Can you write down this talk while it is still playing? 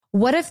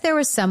What if there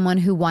was someone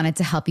who wanted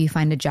to help you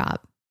find a job?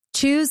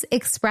 Choose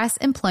Express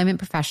Employment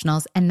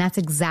Professionals, and that's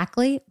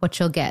exactly what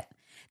you'll get.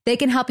 They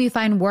can help you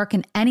find work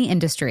in any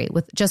industry.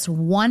 With just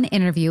one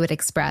interview at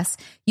Express,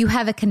 you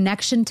have a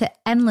connection to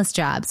endless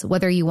jobs,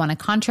 whether you want a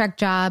contract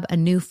job, a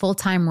new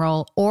full-time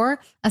role,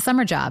 or a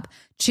summer job.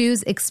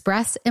 Choose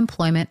Express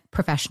Employment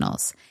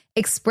Professionals.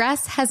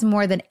 Express has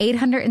more than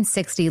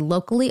 860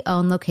 locally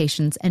owned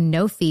locations and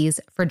no fees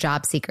for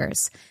job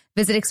seekers.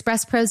 Visit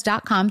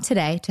expresspros.com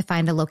today to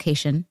find a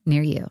location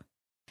near you.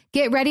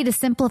 Get ready to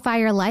simplify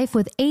your life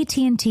with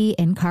AT&T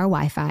in-car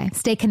Wi-Fi.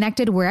 Stay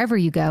connected wherever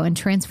you go and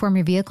transform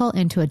your vehicle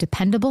into a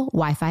dependable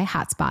Wi-Fi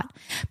hotspot.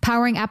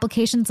 Powering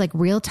applications like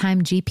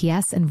real-time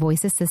GPS and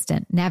voice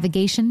assistant,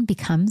 navigation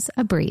becomes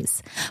a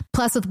breeze.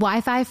 Plus, with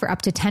Wi-Fi for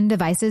up to 10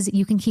 devices,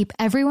 you can keep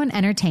everyone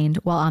entertained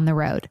while on the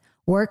road.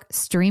 Work,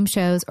 stream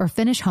shows, or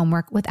finish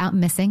homework without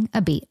missing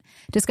a beat.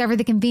 Discover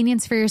the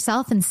convenience for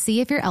yourself and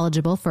see if you're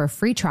eligible for a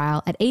free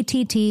trial at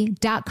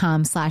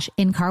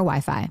att.com/in-car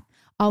Wi-Fi.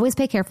 Always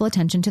pay careful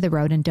attention to the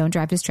road and don't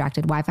drive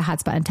distracted. Wi-Fi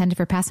hotspot intended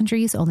for passenger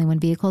use only when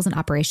vehicles in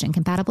operation.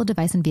 Compatible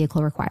device and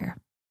vehicle require.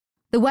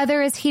 The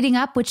weather is heating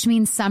up, which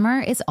means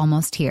summer is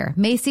almost here.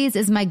 Macy's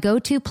is my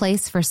go-to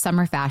place for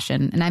summer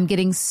fashion, and I'm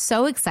getting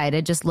so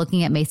excited just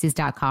looking at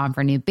Macy's.com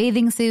for new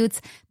bathing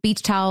suits,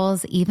 beach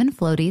towels, even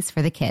floaties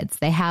for the kids.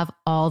 They have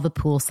all the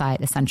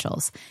poolside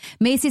essentials.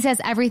 Macy's has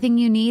everything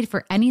you need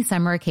for any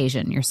summer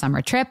occasion, your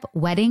summer trip,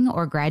 wedding,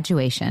 or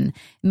graduation.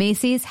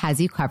 Macy's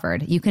has you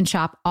covered. You can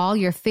shop all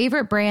your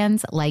favorite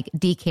brands like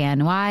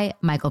DKNY,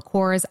 Michael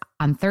Kors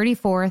on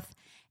 34th.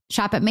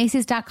 Shop at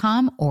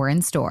Macy's.com or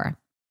in store.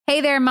 Hey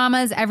there,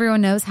 mamas.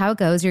 Everyone knows how it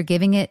goes. You're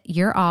giving it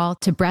your all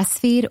to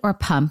breastfeed or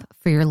pump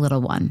for your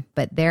little one.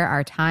 But there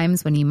are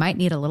times when you might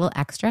need a little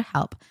extra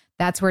help.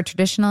 That's where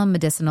Traditional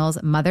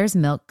Medicinals Mother's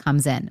Milk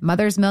comes in.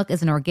 Mother's Milk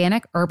is an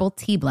organic herbal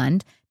tea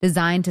blend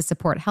designed to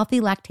support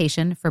healthy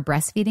lactation for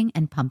breastfeeding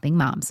and pumping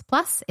moms.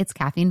 Plus, it's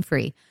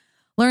caffeine-free.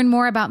 Learn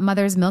more about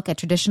Mother's Milk at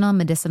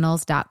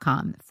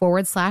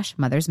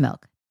traditionalmedicinals.com/Mother's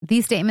Milk.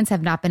 These statements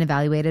have not been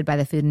evaluated by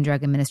the Food and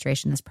Drug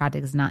Administration. This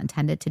product is not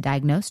intended to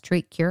diagnose,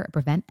 treat, cure, or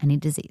prevent any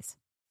disease.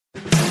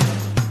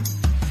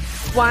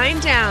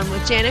 Wind Down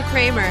with Jana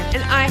Kramer,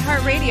 an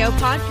iHeartRadio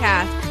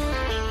podcast.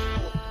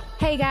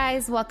 Hey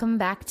guys, welcome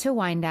back to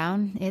Wind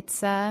Down. It's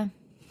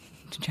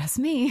just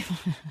me.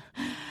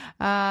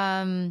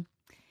 I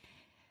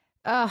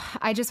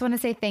just want to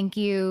say thank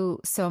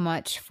you so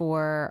much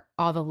for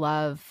all the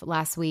love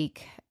last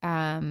week.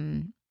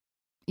 I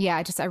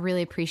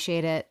really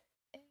appreciate it.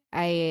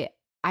 I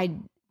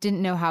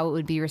didn't know how it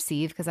would be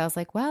received because I was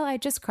like, well, I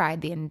just cried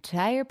the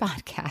entire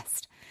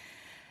podcast.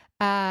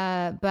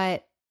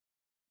 But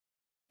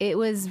it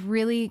was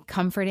really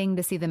comforting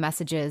to see the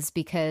messages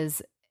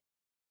because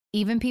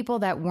even people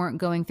that weren't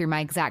going through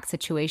my exact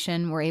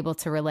situation were able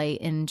to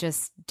relate in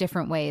just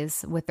different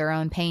ways with their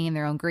own pain,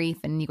 their own grief.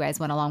 And you guys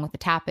went along with the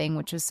tapping,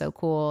 which was so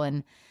cool.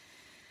 And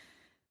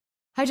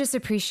I just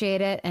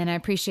appreciate it. And I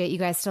appreciate you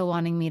guys still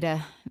wanting me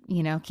to,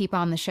 keep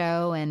on the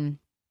show. And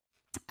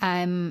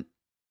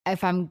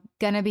if I'm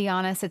gonna be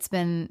honest, it's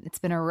been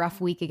a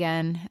rough week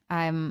again.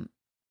 I'm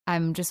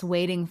just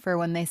waiting for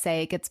when they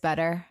say it gets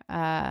better.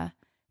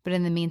 But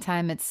in the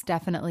meantime, it's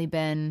definitely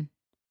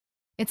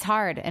it's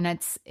hard. And I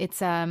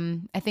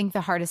think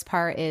the hardest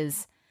part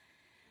is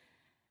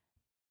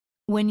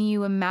when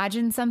you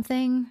imagine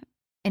something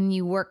and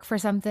you work for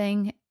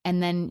something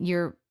and then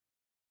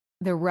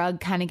the rug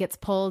kind of gets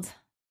pulled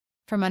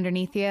from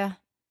underneath you.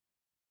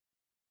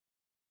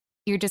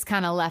 You're just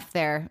kind of left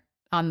there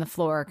on the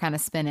floor, kind of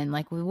spinning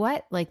like,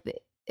 what?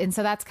 And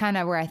so that's kind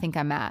of where I think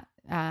I'm at.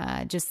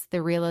 Just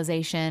the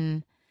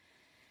realization.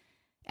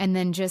 And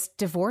then just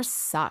divorce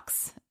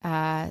sucks.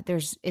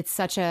 It's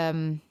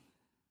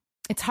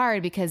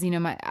hard because,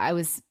 I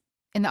was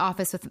in the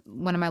office with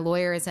one of my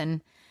lawyers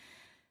and,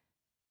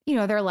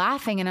 they're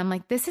laughing and I'm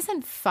like, this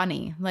isn't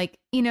funny.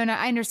 And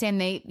I understand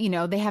they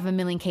have a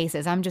million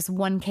cases. I'm just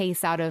one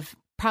case out of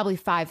probably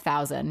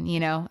 5,000,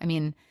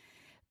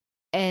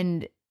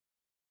 and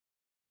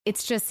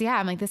it's just,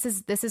 I'm like, this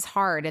is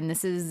hard and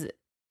this is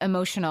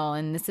emotional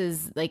and this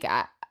is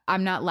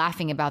I'm not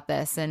laughing about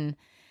this. And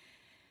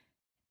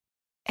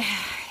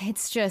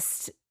it's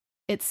just,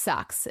 it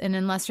sucks. And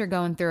unless you're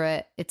going through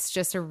it, it's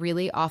just a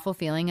really awful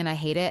feeling and I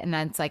hate it. And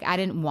it's like, I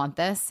didn't want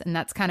this. And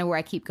that's kind of where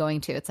I keep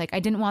going to. It's like, I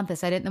didn't want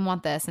this. I didn't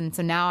want this. And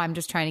so now I'm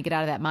just trying to get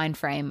out of that mind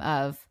frame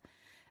of,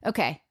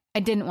 okay,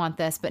 I didn't want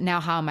this, but now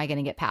how am I going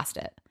to get past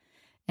it?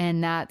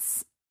 And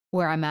that's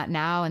where I'm at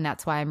now. And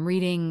that's why I'm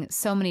reading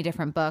so many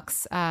different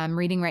books. I'm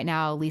reading right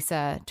now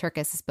Lisa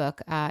Turkis's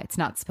book, It's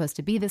Not Supposed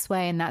to Be This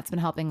Way. And that's been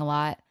helping a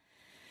lot.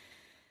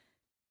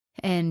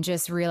 And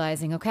just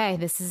realizing, okay,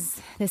 this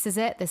is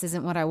it. This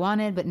isn't what I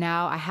wanted, but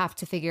now I have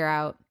to figure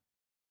out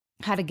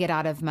how to get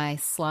out of my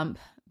slump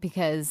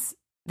because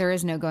there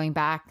is no going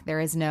back. There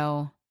is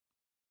no,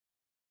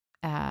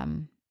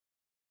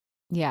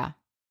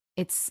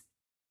 it's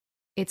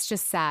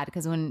just sad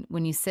because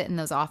when you sit in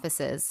those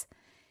offices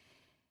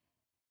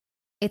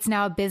it's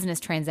now a business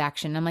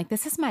transaction. I'm like,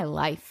 this is my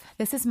life.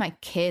 This is my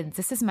kids.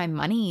 This is my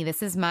money.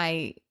 This is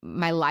my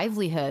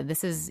livelihood.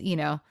 This is,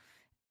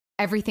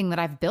 everything that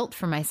I've built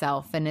for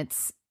myself. And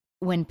it's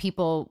when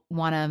people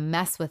want to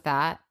mess with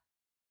that,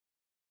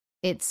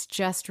 it's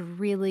just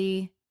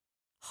really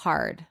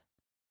hard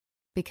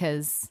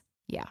because,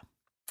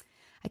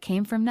 I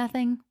came from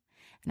nothing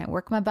and I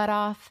work my butt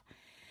off.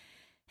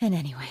 And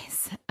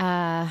anyways,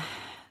 but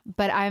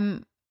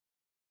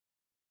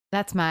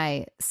that's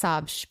my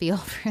sob spiel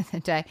for the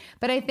day.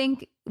 But I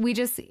think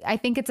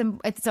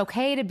it's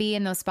okay to be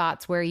in those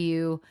spots where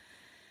you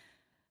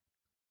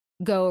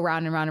go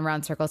around and round and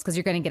round circles because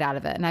you're going to get out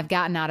of it. And I've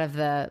gotten out of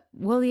the,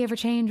 will he ever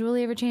change? Will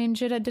he ever change?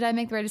 Did I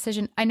make the right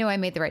decision? I know I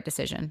made the right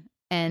decision.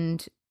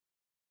 And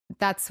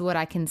that's what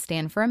I can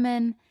stand firm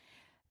in.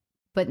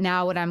 But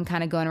now what I'm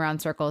kind of going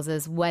around circles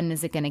is, when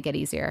is it going to get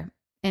easier?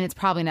 And it's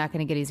probably not going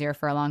to get easier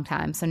for a long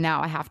time. So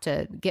now I have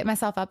to get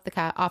myself up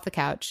off the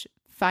couch,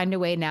 find a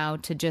way now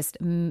to just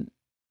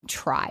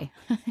try.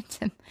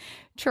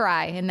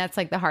 And that's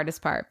like the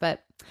hardest part.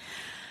 But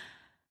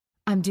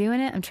I'm doing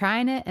it. I'm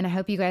trying it. And I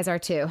hope you guys are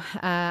too.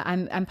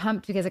 I'm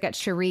pumped because I got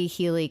Cherie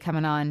Healy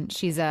coming on.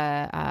 She's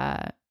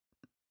just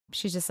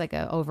like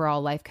an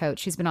overall life coach.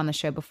 She's been on the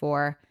show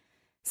before.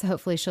 So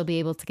hopefully she'll be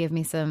able to give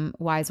me some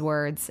wise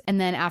words.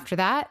 And then after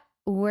that,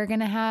 we're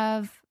going to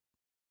have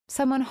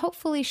someone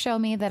hopefully show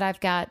me that I've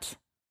got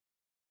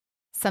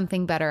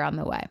something better on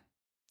the way.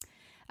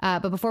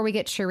 But before we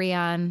get Cherie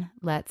on,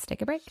 let's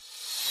take a break.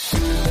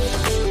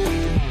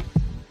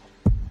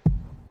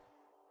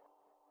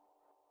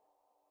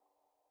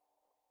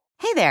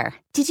 Hey there.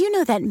 Did you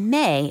know that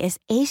May is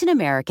Asian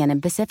American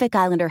and Pacific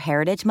Islander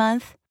Heritage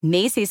Month?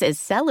 Macy's is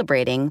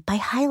celebrating by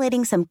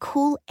highlighting some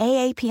cool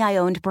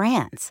AAPI-owned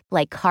brands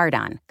like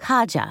Cardon,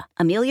 Kaja,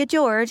 Amelia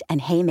George,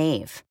 and Hey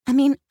Mave. I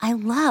mean, I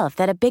love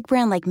that a big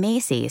brand like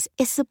Macy's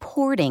is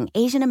supporting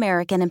Asian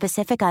American and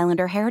Pacific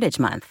Islander Heritage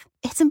Month.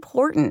 It's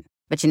important.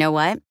 But you know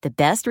what? The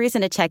best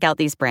reason to check out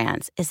these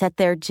brands is that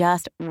they're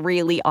just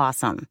really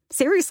awesome.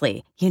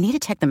 Seriously, you need to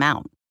check them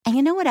out. And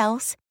you know what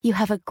else? You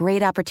have a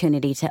great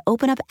opportunity to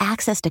open up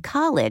access to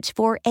college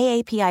for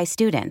AAPI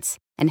students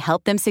and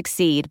help them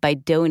succeed by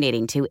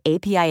donating to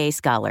APIA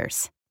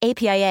Scholars.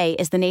 APIA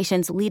is the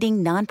nation's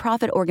leading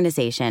nonprofit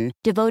organization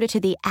devoted to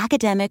the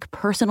academic,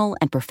 personal,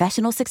 and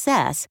professional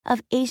success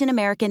of Asian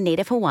American,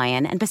 Native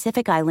Hawaiian, and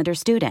Pacific Islander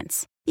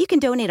students. You can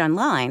donate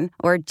online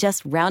or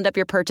just round up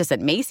your purchase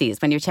at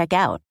Macy's when you check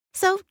out.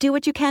 So do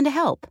what you can to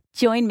help.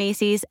 Join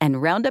Macy's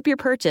and round up your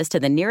purchase to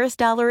the nearest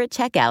dollar at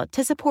checkout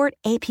to support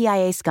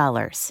APIA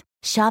Scholars.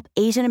 Shop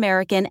Asian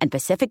American and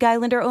Pacific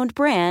Islander-owned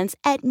brands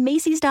at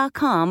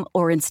Macys.com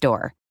or in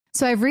store.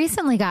 So I've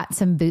recently got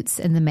some boots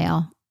in the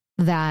mail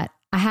that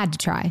I had to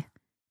try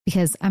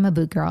because I'm a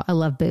boot girl. I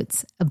love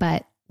boots.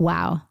 But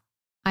wow,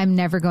 I'm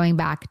never going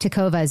back.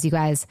 Tecovas, you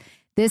guys.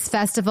 This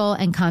festival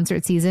and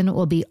concert season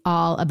will be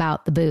all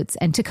about the boots.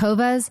 And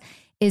Tecovas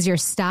is your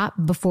stop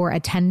before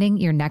attending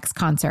your next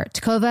concert.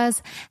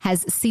 Tecovas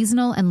has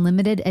seasonal and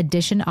limited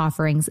edition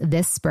offerings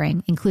this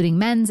spring, including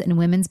men's and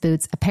women's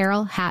boots,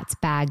 apparel, hats,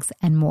 bags,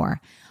 and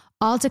more.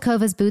 All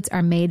Tecovas boots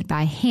are made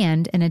by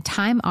hand in a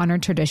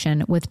time-honored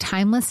tradition with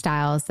timeless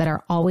styles that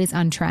are always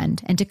on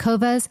trend. And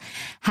Tecovas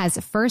has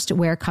first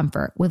wear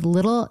comfort with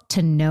little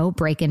to no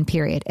break-in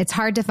period. It's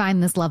hard to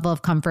find this level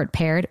of comfort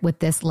paired with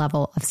this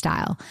level of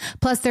style.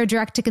 Plus, their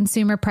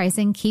direct-to-consumer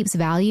pricing keeps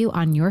value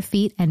on your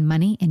feet and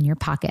money in your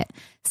pocket.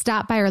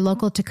 Stop by our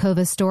local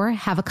Tecovas store,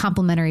 have a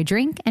complimentary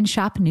drink, and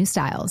shop new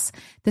styles.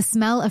 The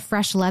smell of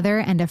fresh leather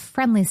and a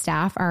friendly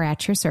staff are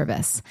at your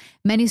service.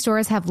 Many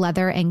stores have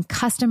leather and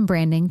custom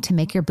branding to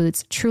make your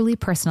boots truly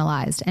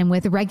personalized. And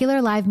with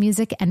regular live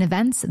music and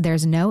events,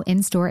 there's no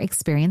in-store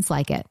experience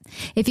like it.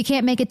 If you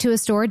can't make it to a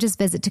store, just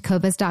visit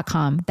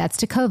Tecovas.com. That's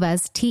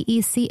Tecovas,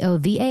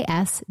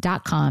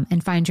 Tecovas.com,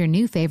 and find your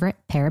new favorite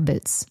pair of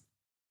boots.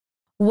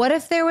 What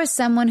if there was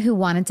someone who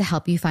wanted to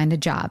help you find a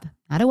job?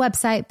 Not a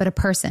website, but a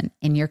person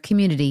in your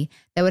community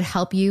that would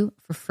help you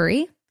for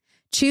free?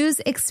 Choose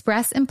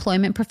Express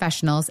Employment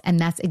Professionals, and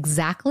that's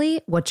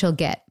exactly what you'll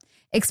get.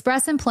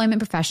 Express Employment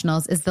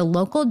Professionals is the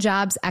local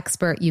jobs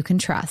expert you can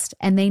trust,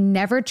 and they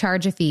never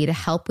charge a fee to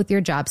help with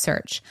your job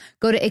search.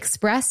 Go to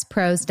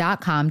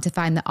expresspros.com to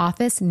find the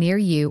office near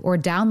you or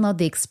download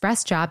the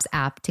Express Jobs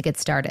app to get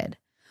started.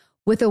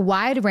 With a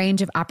wide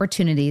range of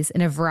opportunities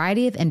in a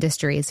variety of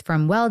industries,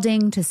 from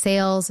welding to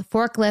sales,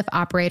 forklift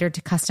operator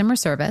to customer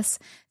service,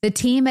 the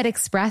team at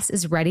Express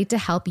is ready to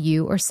help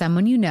you or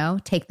someone you know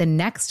take the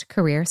next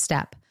career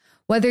step.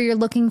 Whether you're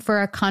looking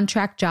for a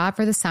contract job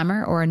for the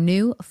summer or a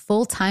new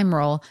full-time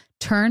role,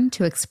 turn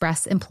to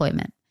Express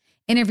Employment.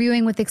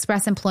 Interviewing with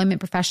Express Employment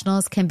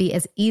Professionals can be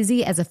as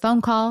easy as a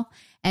phone call,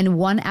 and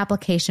one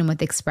application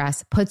with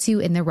Express puts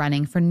you in the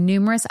running for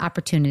numerous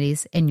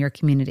opportunities in your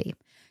community.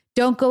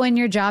 Don't go in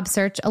your job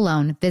search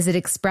alone.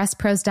 Visit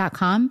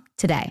expresspros.com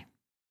today.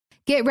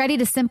 Get ready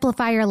to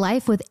simplify your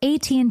life with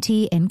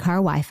AT&T in-car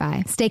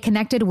Wi-Fi. Stay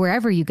connected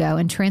wherever you go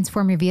and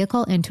transform your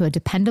vehicle into a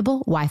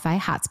dependable Wi-Fi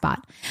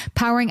hotspot.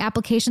 Powering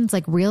applications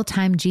like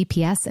real-time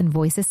GPS and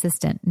voice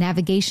assistant,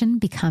 navigation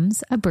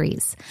becomes a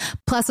breeze.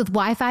 Plus, with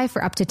Wi-Fi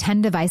for up to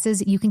 10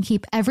 devices, you can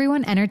keep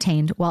everyone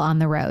entertained while on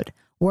the road.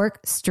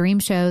 Work, stream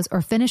shows,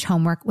 or finish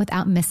homework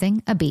without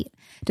missing a beat.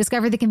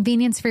 Discover the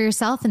convenience for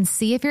yourself and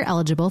see if you're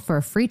eligible for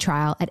a free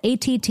trial at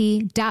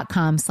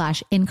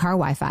att.com/in-car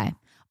Wi-Fi.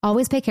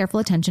 Always pay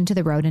careful attention to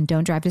the road and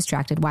don't drive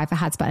distracted. Wi-Fi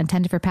hotspot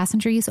intended for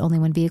passenger use only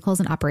when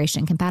vehicles in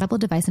operation. Compatible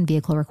device and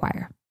vehicle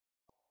require.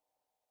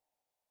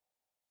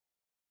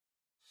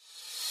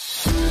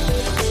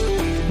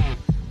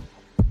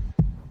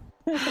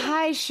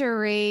 Hi,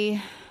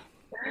 Cherie.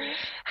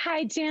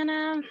 Hi,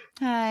 Jana.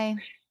 Hi.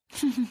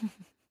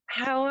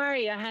 How are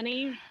you,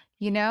 honey?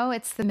 You know,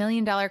 it's the $1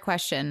 million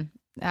question.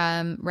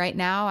 Right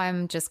now,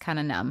 I'm just kind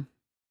of numb.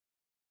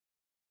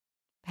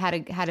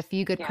 Had a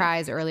few good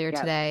cries earlier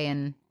today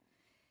and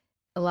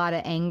a lot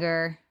of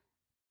anger.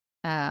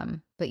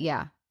 But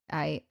yeah,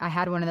 I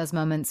had one of those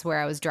moments where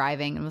I was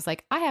driving and was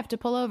like, I have to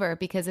pull over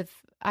because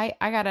if I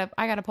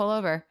gotta pull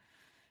over.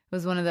 It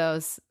was one of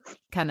those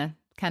kind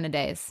of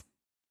days.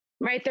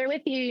 Right there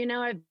with you. You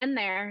know, I've been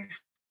there,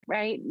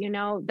 right? You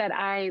know, that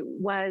I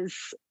was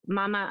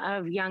mama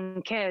of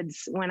young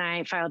kids when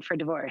I filed for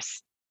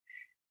divorce.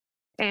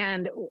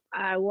 And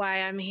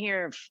why I'm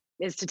here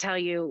is to tell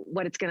you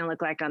what it's going to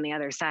look like on the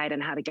other side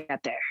and how to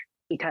get there,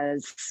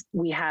 because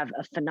we have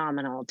a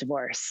phenomenal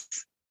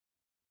divorce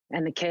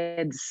and the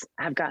kids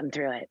have gotten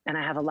through it. And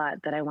I have a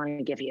lot that I want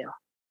to give you.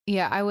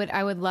 Yeah, I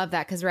would love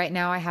that, because right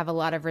now I have a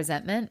lot of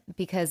resentment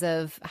because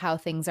of how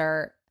things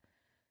are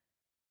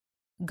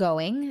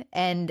going,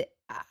 and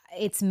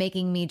it's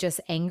making me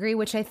just angry,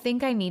 which I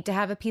think I need to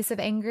have a piece of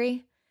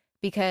angry,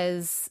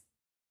 because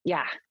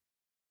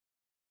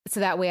so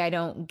that way I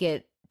don't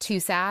get too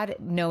sad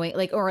knowing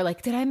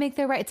did I make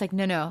the right? It's like,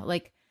 no,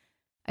 like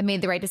I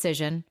made the right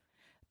decision,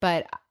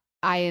 but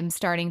I am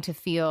starting to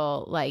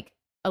feel like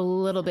a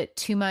little bit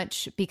too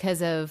much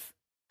because of,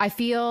 I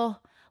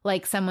feel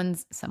like someone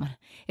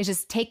is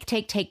just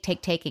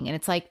taking. And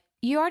it's like,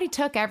 you already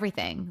took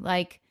everything,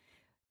 like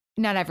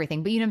not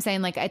everything, but you know what I'm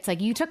saying? Like, it's like,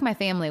 you took my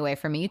family away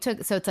from me.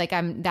 So it's like,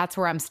 that's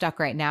where I'm stuck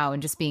right now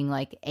and just being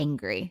like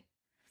angry.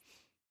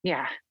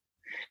 Yeah.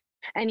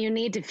 And you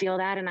need to feel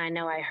that. And I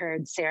know I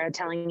heard Sarah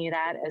telling you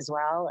that as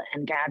well,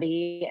 and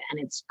Gabby, and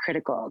it's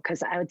critical,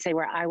 because I would say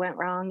where I went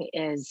wrong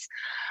is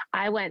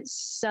I went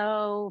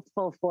so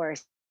full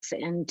force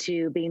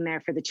into being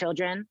there for the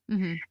children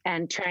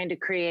and trying to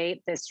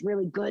create this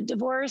really good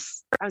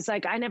divorce. I was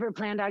like, I never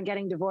planned on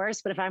getting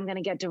divorced, but if I'm going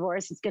to get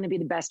divorced, it's going to be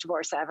the best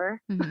divorce ever.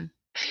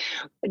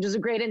 Which was a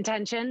great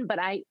intention, but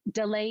I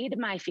delayed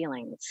my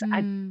feelings.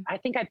 I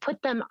think I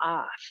put them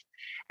off.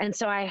 And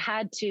so I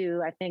had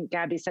to, I think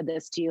Gabby said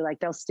this to you, like,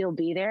 they'll still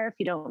be there. If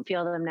you don't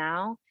feel them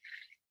now,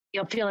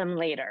 you'll feel them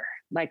later,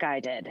 like I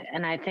did.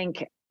 And I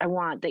think I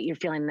want that you're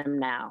feeling them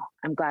now.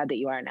 I'm glad that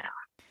you are now.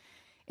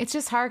 It's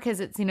just hard because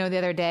it's, the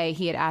other day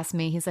he had asked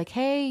me, he's like,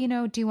 hey,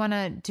 do you want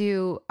to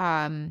do,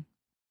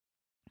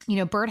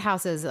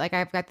 birdhouses? Like,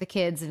 I've got the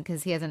kids, and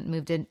because he hasn't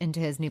moved into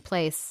his new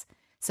place.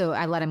 So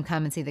I let him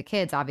come and see the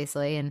kids,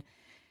 obviously. And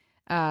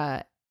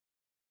I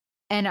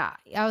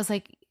was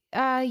like,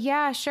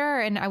 yeah,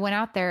 sure. And I went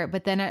out there,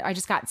 but then I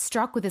just got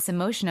struck with this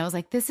emotion. I was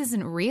like, this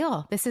isn't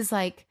real. This is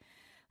like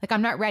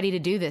I'm not ready to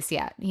do this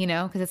yet,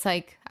 because it's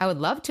like, I would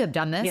love to have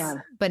done this,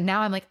 but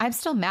now I'm like, I'm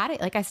still mad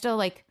at, I still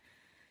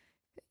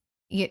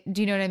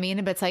do you know what I mean?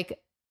 But it's like,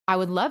 I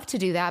would love to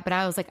do that, but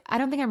I was like, I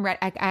don't think I'm ready.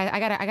 I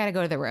gotta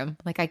go to the room.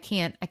 Like, I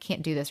can't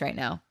do this right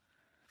now.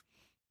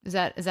 Is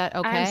that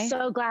okay? I'm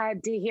so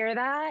glad to hear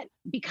that,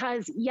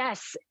 because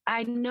yes,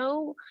 I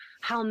know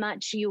how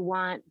much you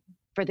want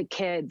for the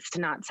kids to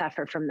not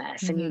suffer from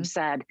this. And you've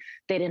said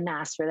they didn't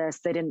ask for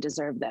this, they didn't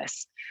deserve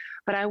this.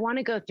 But I want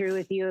to go through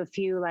with you a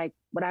few, like,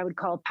 what I would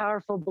call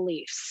powerful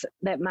beliefs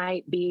that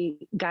might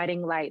be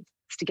guiding lights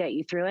to get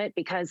you through it.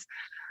 Because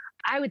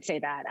I would say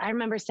that. I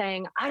remember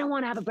saying, I don't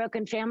want to have a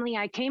broken family.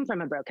 I came from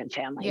a broken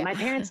family. Yeah. My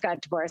parents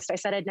got divorced. I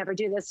said I'd never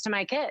do this to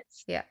my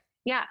kids. Yeah.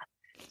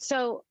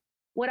 So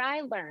what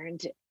I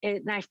learned,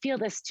 and I feel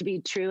this to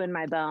be true in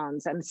my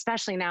bones, and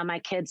especially now my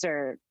kids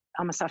are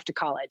almost off to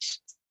college.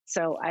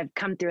 So I've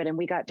come through it, and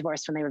we got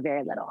divorced when they were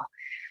very little.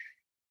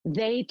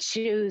 They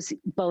choose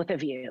both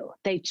of you.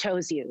 They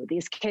chose you.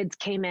 These kids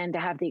came in to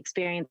have the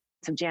experience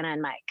of Jana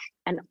and Mike,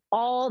 and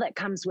all that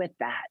comes with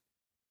that.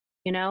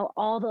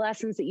 All the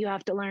lessons that you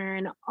have to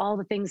learn, all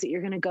the things that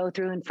you're going to go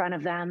through in front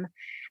of them.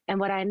 And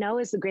what I know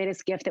is the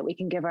greatest gift that we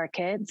can give our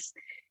kids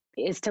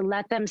is to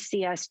let them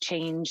see us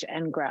change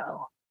and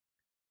grow,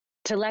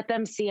 to let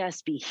them see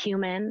us be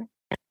human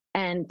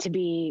and to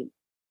be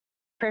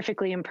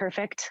perfectly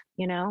imperfect.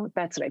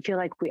 That's what I feel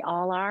like we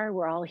all are.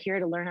 We're all here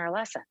to learn our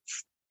lessons.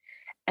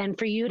 And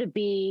for you to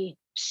be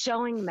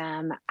showing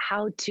them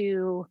how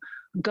to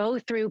go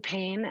through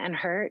pain and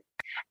hurt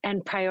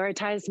and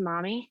prioritize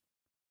mommy,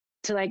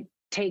 to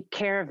take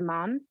care of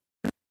mom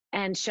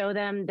and show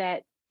them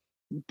that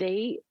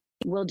they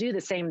will do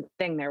the same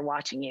thing. They're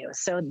watching you.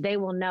 So they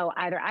will know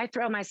either I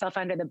throw myself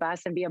under the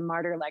bus and be a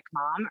martyr like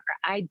mom, or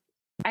I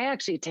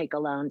actually take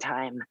alone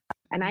time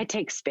and I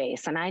take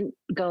space and I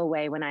go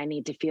away when I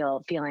need to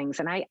feel feelings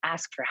and I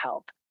ask for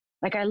help.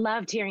 Like I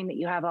loved hearing that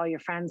you have all your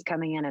friends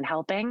coming in and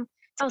helping.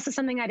 It's also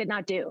something I did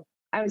not do.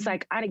 I was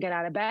like, I had to get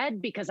out of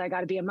bed because I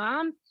got to be a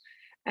mom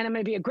and I'm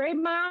going to be a great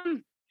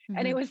mom.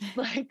 And it was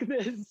like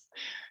this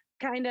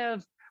kind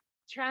of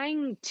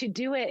trying to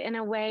do it in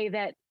a way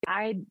that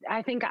I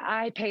think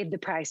I paid the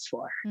price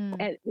for.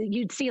 And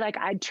you'd see, like,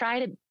 I'd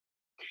try to,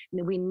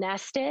 we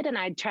nested and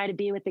I'd try to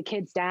be with the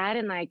kid's dad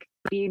and like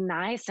be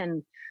nice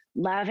and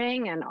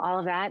loving and all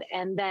of that.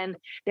 And then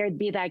there'd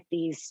be like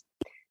these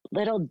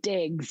little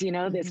digs, you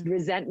know, this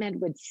resentment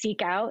would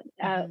seek out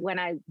when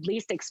I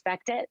least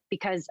expect it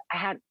because I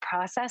hadn't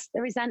processed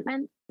the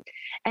resentment.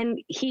 And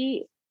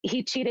he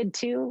cheated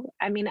too.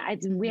 I mean,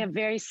 we have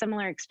very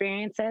similar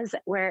experiences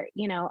where,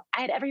 you know,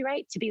 I had every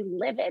right to be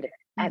livid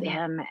at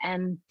him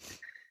and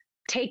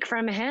take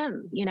from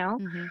him, you know.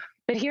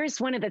 But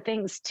here's one of the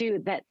things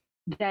too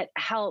that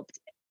helped.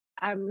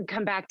 I'm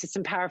come back to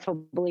some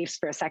powerful beliefs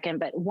for a second,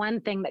 but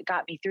one thing that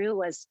got me through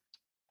was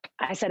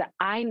I said,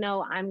 I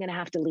know I'm going to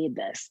have to lead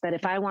this, that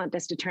if I want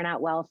this to turn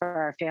out well for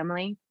our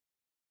family,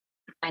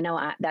 I know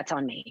that's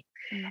on me.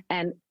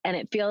 And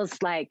it feels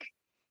like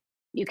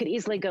you could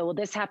easily go, well,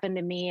 this happened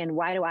to me. And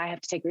why do I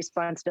have to take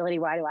responsibility?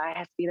 Why do I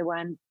have to be the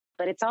one?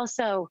 But it's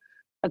also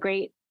a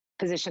great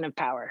position of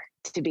power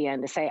to be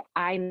in, to say,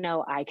 I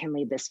know I can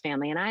lead this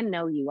family. And I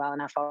know you well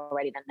enough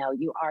already to know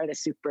you are the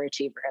super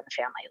achiever in the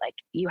family. Like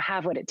you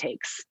have what it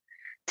takes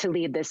to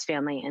lead this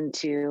family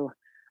into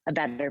a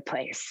better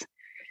place.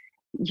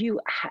 You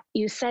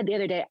said the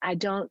other day,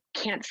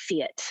 can't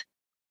see it.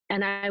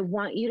 And I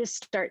want you to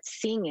start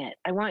seeing it.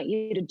 I want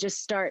you to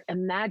just start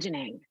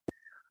imagining,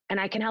 and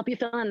I can help you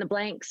fill in the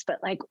blanks, but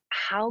like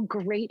how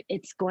great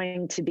it's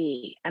going to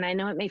be. And I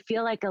know it may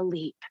feel like a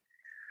leap,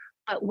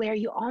 but where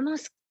you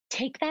almost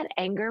take that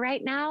anger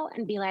right now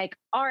and be like,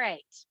 all right,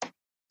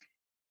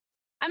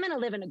 I'm going to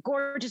live in a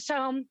gorgeous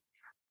home.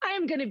 I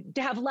am going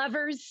to have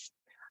lovers.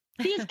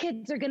 These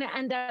kids are going to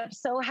end up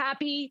so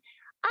happy.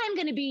 I'm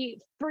going to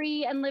be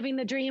free and living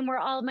the dream where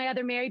all of my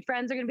other married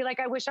friends are going to be like,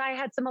 I wish I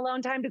had some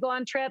alone time to go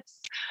on trips.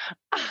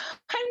 I'm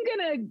going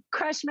to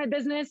crush my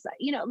business,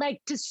 you know, like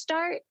to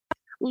start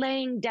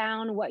laying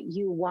down what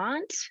you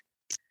want,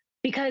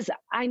 because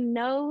I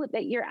know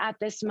that you're at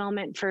this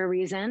moment for a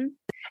reason.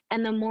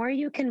 And the more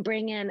you can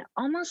bring in,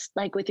 almost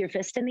like with your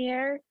fist in the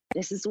air,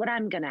 this is what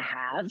I'm going to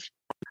have.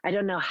 I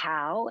don't know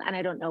how, and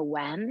I don't know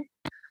when,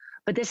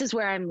 but this is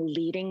where I'm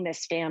leading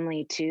this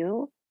family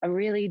to. A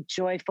really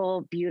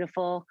joyful,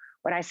 beautiful,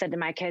 what I said to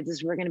my kids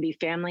is we're going to be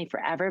family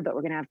forever, but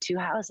we're going to have 2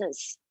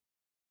 houses.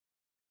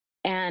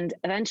 And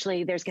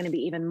eventually there's going to be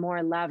even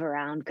more love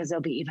around because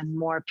there'll be even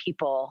more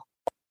people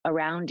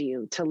around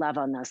you to love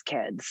on those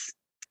kids.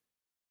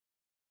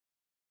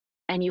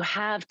 And you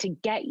have to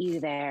get you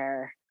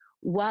there.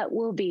 What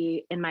will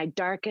be in my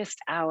darkest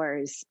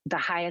hours, the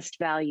highest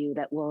value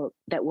that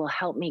will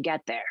help me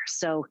get there?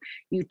 So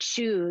you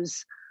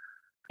choose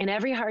in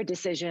every hard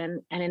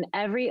decision and in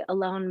every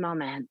alone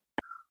moment,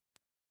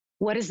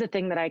 what is the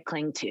thing that I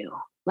cling to?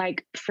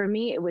 Like for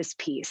me, it was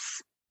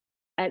peace.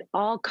 At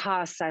all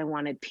costs, I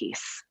wanted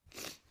peace.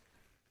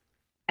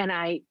 And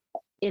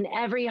in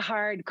every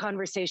hard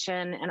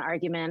conversation and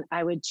argument,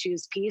 I would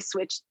choose peace,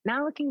 which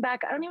now looking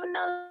back, I don't even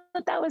know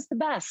that was the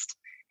best.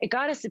 It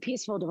got us a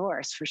peaceful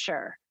divorce for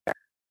sure,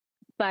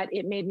 but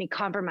it made me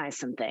compromise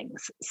some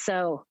things.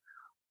 So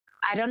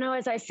I don't know,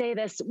 as I say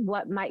this,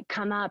 what might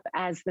come up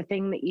as the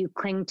thing that you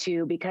cling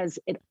to, because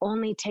it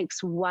only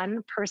takes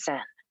one person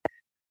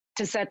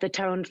to set the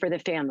tone for the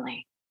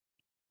family.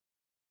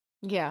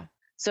 Yeah.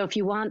 So if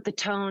you want the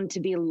tone to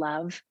be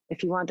love,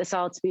 if you want this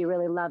all to be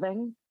really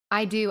loving.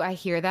 I do. I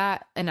hear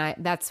that. And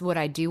that's what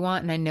I do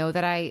want. And I know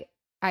that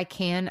I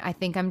can. I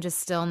think I'm just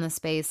still in the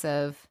space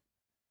of,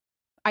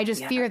 I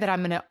just fear that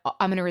I'm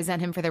going to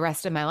resent him for the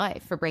rest of my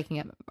life for breaking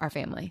up our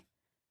family.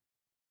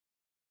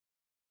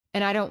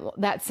 And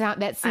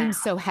that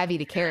seems so heavy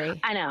to carry.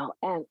 I know.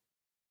 And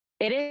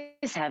it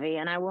is heavy,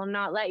 and I will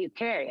not let you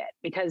carry it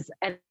because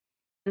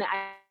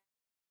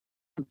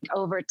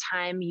over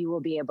time you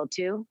will be able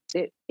to.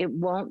 It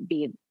won't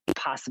be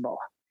possible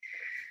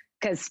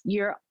because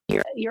you're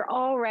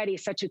already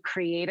such a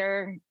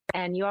creator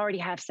and you already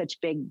have such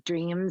big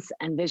dreams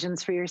and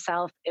visions for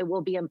yourself. It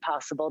will be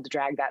impossible to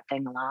drag that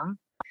thing along.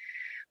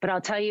 But I'll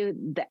tell you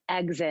the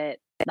exit,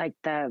 like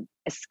the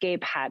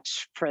escape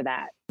hatch for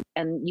that.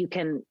 And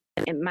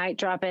it might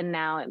drop in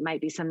now. It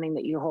might be something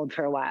that you hold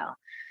for a while.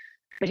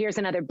 But here's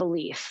another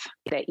belief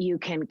that you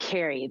can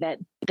carry,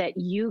 that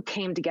you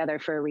came together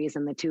for a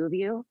reason, the two of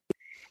you.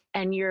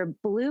 And your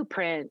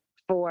blueprint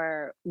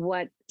for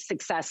what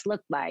success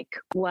looked like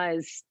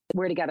was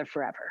we're together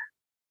forever.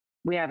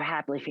 We have a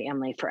happy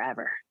family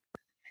forever.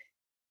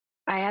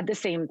 I had the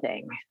same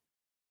thing.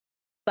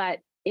 But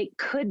it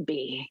could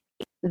be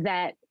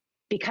that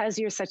because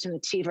you're such an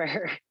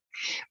achiever,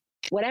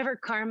 whatever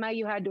karma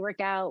you had to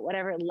work out,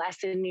 whatever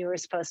lesson you were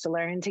supposed to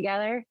learn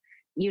together,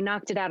 you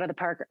knocked it out of the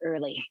park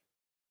early.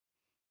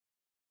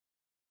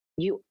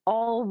 You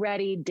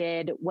already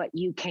did what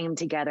you came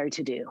together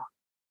to do.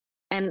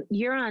 And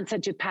you're on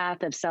such a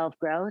path of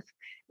self-growth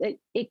that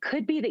it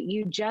could be that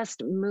you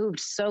just moved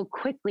so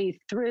quickly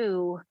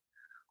through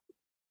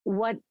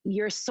what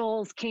your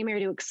souls came here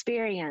to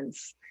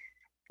experience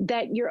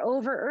that you're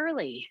over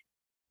early.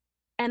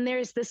 And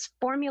there's this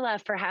formula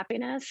for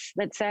happiness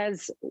that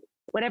says,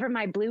 whatever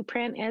my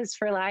blueprint is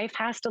for life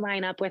has to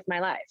line up with my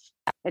life.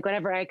 Like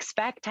whatever I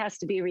expect has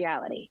to be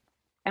reality.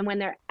 And when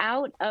they're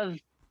out of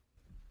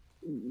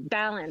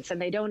balance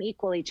and they don't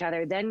equal each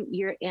other, then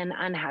you're in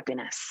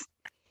unhappiness.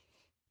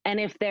 And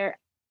if they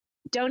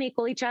don't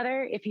equal each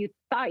other, if you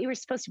thought you were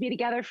supposed to be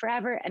together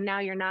forever and now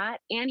you're not,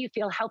 and you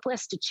feel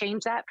helpless to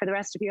change that for the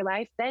rest of your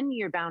life, then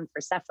you're bound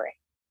for suffering.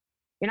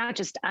 You're not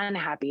just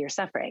unhappy, you're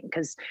suffering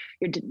because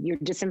you're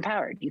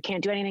disempowered. You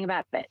can't do anything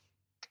about it.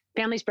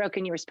 Family's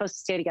broken. You were supposed to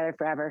stay together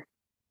forever.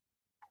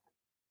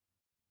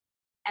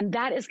 And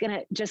that is going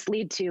to just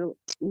lead to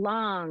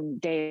long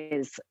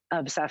days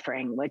of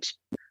suffering, which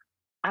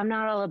I'm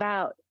not all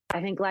about.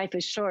 I think life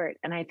is short,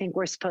 and I think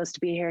we're supposed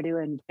to be here to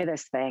enjoy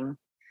this thing.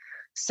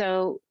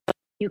 So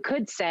you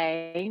could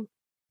say,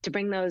 to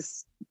bring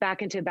those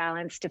back into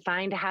balance, to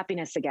find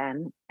happiness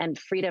again and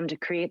freedom to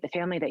create the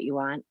family that you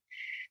want,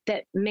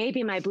 that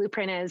maybe my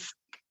blueprint is,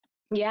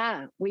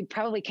 yeah, we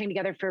probably came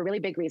together for a really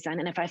big reason.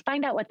 And if I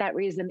find out what that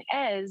reason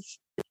is,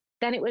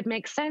 then it would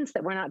make sense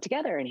that we're not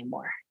together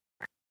anymore.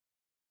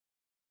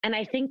 And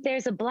I think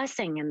there's a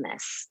blessing in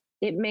this.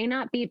 It may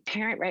not be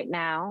apparent right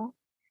now.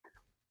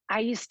 I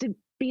used to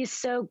be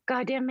so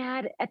goddamn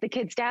mad at the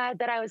kid's dad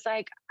that I was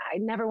like, I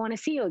never want to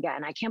see you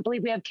again. I can't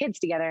believe we have kids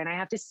together and I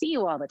have to see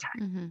you all the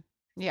time. Mm-hmm.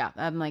 Yeah.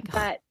 I'm like,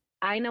 but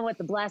I know what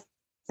the blessing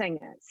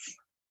is.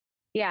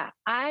 Yeah,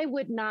 I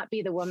would not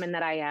be the woman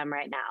that I am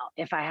right now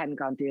if I hadn't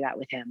gone through that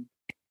with him.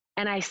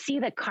 And I see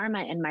the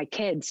karma in my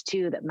kids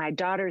too, that my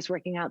daughter's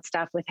working out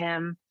stuff with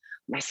him.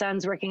 My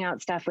son's working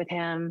out stuff with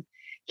him.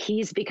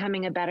 He's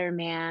becoming a better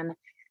man.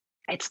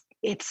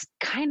 It's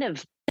kind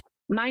of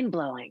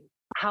mind-blowing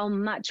how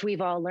much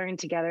we've all learned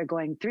together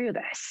going through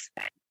this.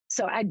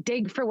 So I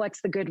dig for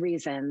what's the good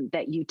reason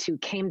that you two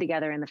came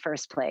together in the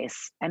first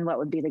place, and what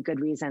would be the good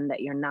reason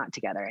that you're not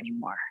together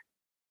anymore.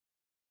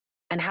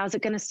 And how's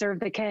it going to serve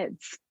the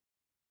kids?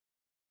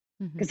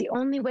 Because the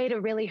only way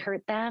to really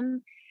hurt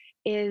them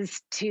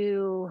is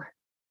to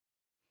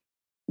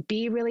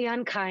be really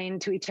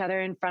unkind to each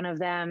other in front of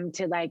them,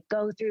 to like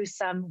go through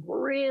some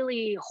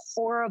really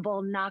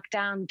horrible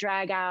knockdown,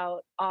 drag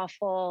out,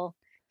 awful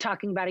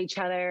talking about each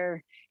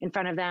other in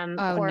front of them,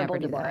 horrible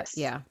divorce.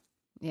 Yeah.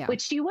 Yeah.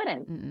 Which you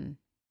wouldn't. Mm-mm.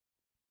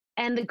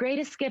 And the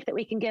greatest gift that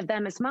we can give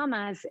them as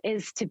mamas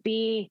is to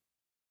be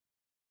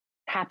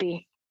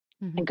happy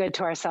and good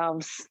to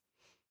ourselves.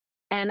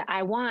 And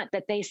I want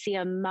that they see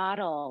a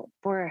model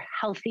for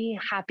healthy,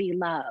 happy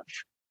love.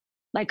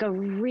 Like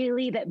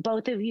that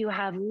both of you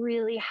have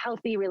really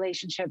healthy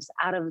relationships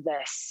out of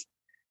this,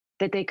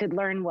 that they could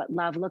learn what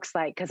love looks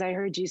like. Because I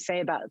heard you say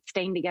about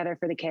staying together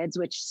for the kids,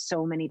 which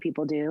so many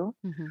people do.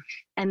 Mm-hmm.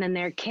 And then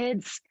their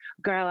kids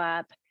grow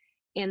up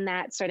in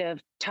that sort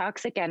of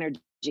toxic energy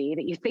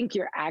that you think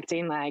you're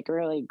acting like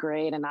really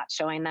great and not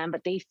showing them,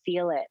 but they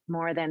feel it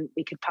more than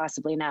we could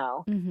possibly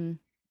know. Mm-hmm.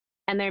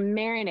 And they're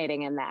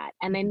marinating in that,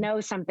 and they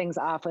know something's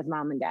off with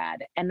mom and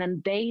dad. And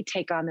then they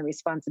take on the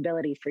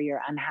responsibility for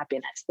your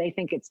unhappiness. They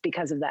think it's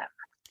because of them.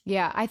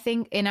 Yeah, I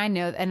think, and I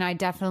know, and I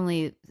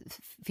definitely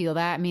feel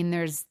that. I mean,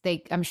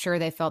 I'm sure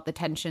they felt the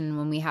tension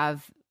when we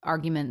have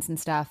arguments and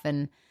stuff.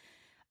 And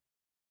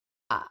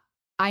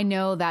I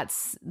know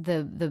that's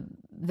the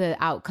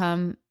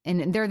outcome,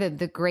 and they're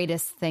the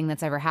greatest thing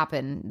that's ever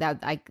happened. That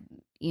I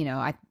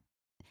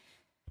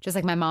just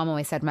like my mom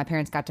always said, my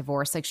parents got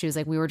divorced. Like she was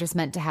like, we were just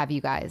meant to have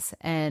you guys.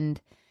 And,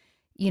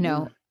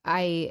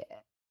 I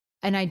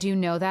do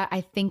know that. I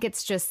think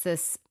it's just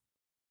this,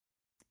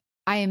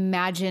 I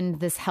imagined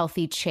this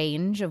healthy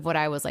change of what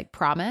I was like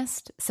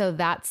promised. So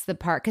that's the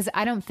part, because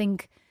I don't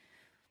think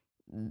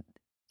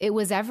it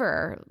was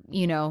ever,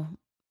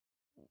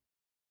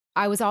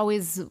 I was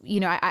always,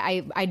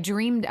 I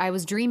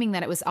was dreaming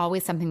that it was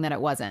always something that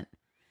it wasn't.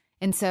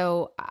 And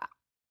so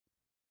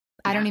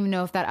I don't even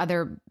know if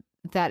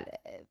that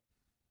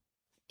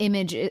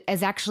image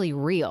is actually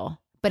real,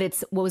 but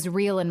it's what was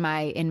real in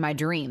my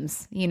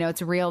dreams.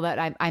 It's real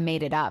that I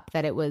made it up,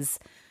 that it was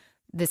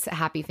this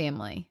happy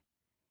family.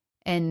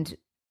 And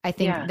I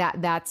think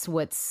that's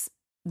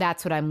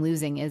what I'm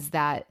losing, is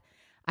that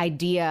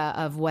idea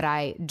of what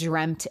I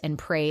dreamt and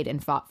prayed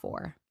and fought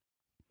for.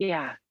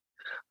 Yeah.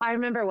 I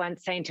remember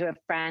once saying to a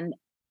friend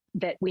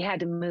that we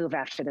had to move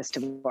after this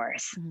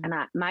divorce. Mm-hmm. And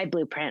my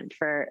blueprint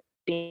for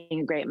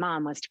being a great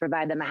mom was to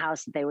provide them a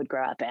house that they would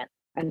grow up in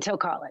until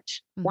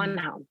college, one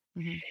home.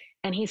 Mm-hmm.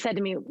 And he said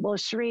to me, well,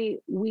 Cherie,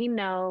 we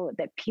know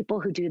that people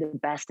who do the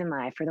best in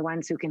life are the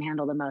ones who can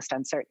handle the most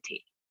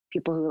uncertainty,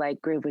 people who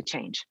like groove with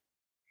change.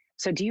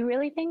 So do you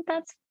really think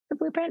that's the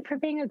blueprint for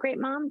being a great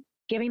mom?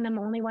 Giving them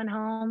only one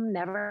home,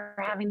 never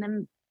having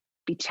them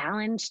be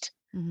challenged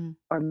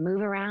or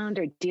move around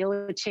or deal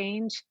with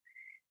change?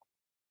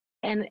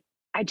 And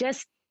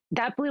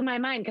that blew my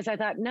mind because I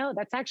thought, no,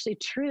 that's actually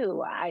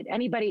true.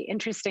 Anybody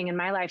interesting in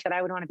my life that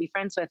I would want to be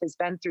friends with has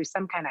been through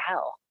some kind of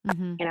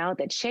hell,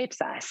 that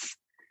shapes us.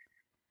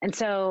 And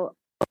so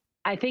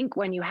I think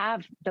when you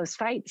have those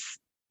fights,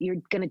 you're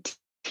going to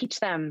teach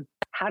them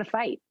how to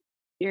fight.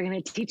 You're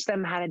going to teach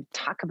them how to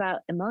talk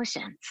about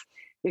emotions.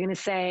 You're going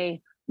to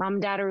say, Mom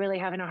and Dad are really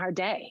having a hard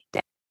day.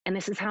 And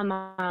this is how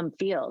Mom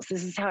feels.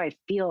 This is how I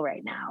feel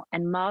right now.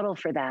 And model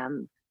for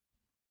them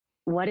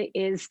what it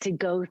is to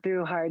go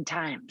through hard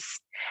times.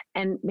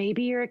 And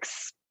maybe you're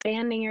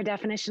expanding your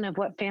definition of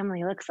what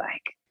family looks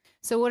like.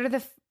 So what are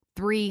the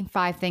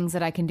 3-5 things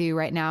that I can do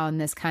right now in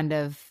this kind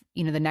of,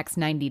 the next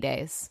 90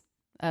 days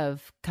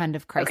of kind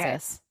of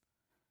crisis?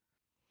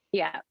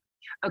 Okay. Yeah.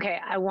 Okay.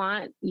 I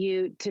want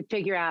you to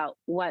figure out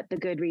what the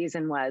good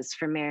reason was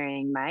for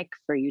marrying Mike,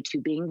 for you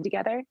two being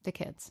together. The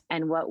kids.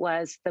 And what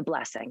was the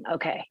blessing?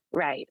 Okay.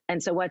 Right.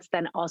 And so what's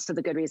then also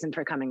the good reason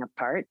for coming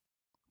apart?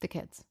 The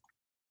kids.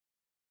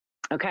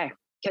 Okay.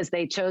 Because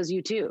they chose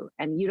you too.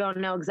 And you don't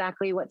know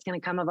exactly what's going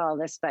to come of all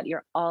this, but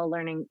you're all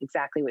learning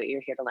exactly what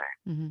you're here to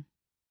learn. Mm-hmm.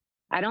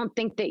 I don't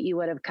think that you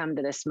would have come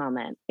to this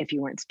moment if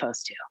you weren't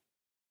supposed to.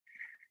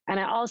 And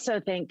I also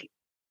think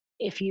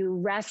if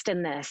you rest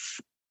in this,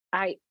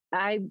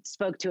 I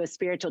spoke to a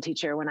spiritual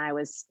teacher when I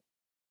was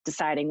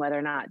deciding whether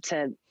or not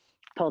to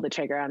pull the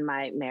trigger on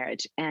my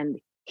marriage. And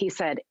he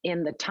said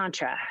in the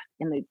Tantra,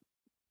 in the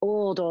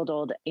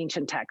old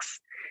ancient texts,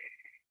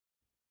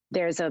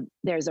 there's a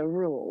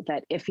rule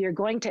that if you're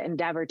going to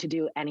endeavor to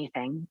do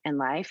anything in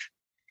life,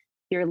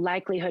 your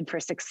likelihood for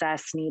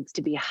success needs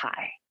to be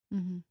high.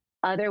 Mm-hmm.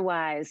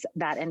 Otherwise,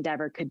 that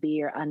endeavor could be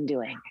your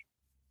undoing.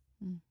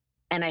 Mm.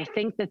 And I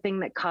think the thing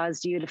that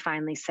caused you to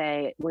finally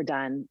say, we're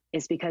done,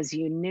 is because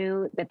you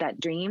knew that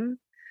dream,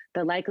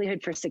 the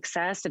likelihood for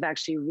success of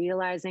actually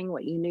realizing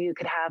what you knew you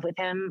could have with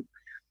him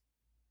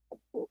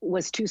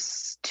was too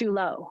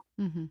low.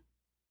 Mm-hmm.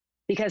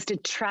 Because to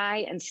try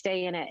and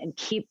stay in it and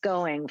keep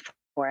going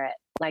for it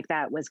like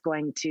that was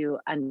going to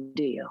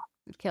undo you.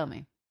 It'd kill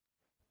me.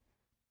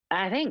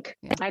 I think,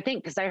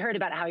 because I heard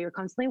about how you're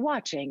constantly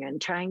watching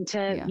and trying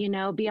to,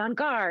 be on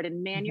guard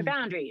and man your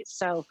boundaries.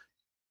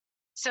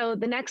 So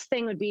the next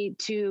thing would be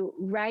to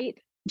write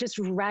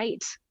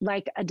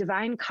like a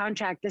divine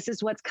contract. This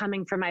is what's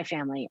coming for my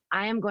family.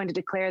 I am going to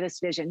declare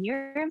this vision.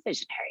 You're a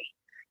visionary.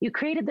 You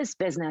created this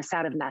business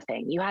out of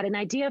nothing. You had an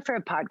idea for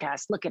a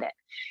podcast. Look at it.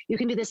 You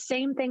can do the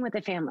same thing with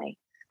the family.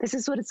 This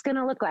is what it's going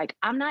to look like.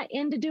 I'm not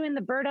into doing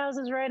the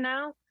birdhouses right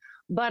now,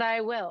 but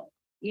I will,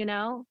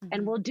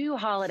 and we'll do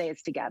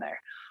holidays together.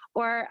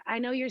 Or I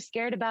know you're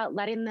scared about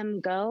letting them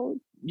go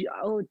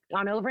on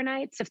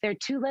overnights. If they're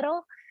too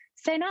little,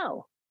 say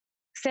no.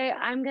 Say,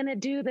 I'm going to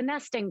do the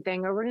nesting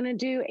thing, or we're going to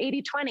do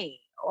 80-20,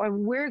 or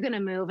we're going to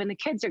move and the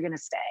kids are going to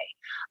stay.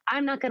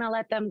 I'm not going to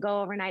let them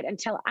go overnight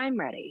until I'm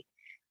ready.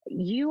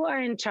 You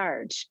are in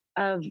charge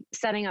of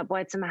setting up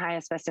what's in the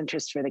highest best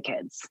interest for the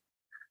kids.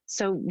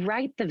 So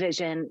write the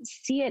vision,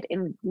 see it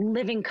in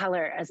living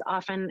color as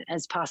often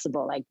as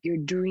possible, like you're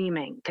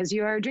dreaming, because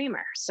you are a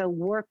dreamer. So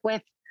work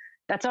with,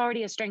 that's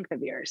already a strength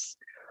of yours.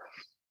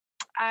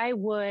 I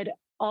would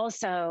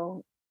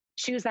also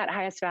choose that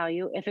highest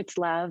value if it's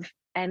love,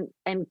 and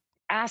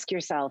ask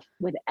yourself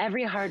with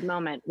every hard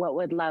moment, what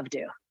would love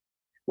do?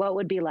 What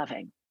would be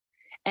loving?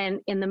 And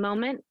in the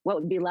moment, what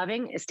would be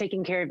loving is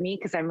taking care of me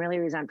because I'm really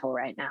resentful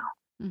right now.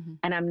 Mm-hmm.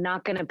 And I'm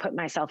not going to put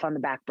myself on the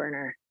back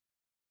burner,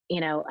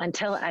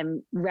 until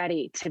I'm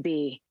ready to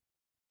be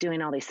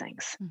doing all these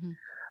things.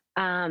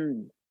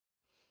 Mm-hmm.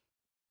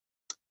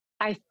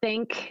 I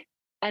think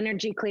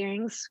energy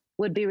clearings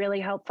would be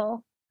really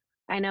helpful.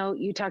 I know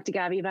you talked to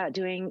Gabby about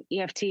doing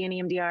EFT and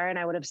EMDR, and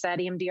I would have said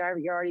EMDR,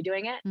 but you're already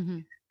doing it. Mm-hmm.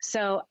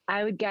 So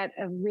I would get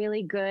a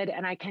really good,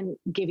 and I can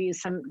give you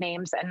some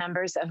names and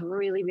numbers of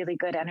really, really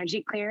good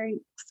energy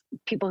clearings,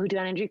 people who do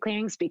energy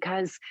clearings,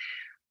 because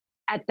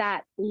at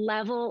that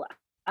level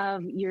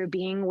of your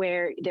being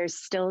where there's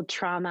still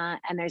trauma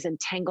and there's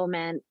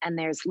entanglement and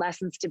there's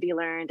lessons to be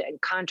learned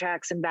and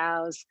contracts and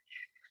vows,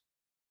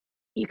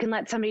 you can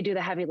let somebody do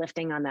the heavy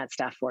lifting on that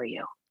stuff for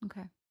you.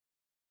 Okay.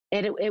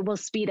 It will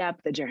speed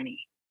up the journey.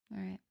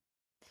 All right.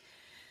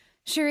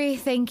 Cherie,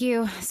 thank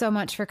you so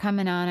much for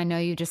coming on. I know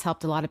you just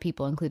helped a lot of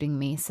people, including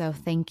me. So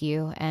thank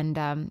you. And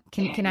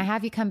can I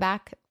have you come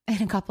back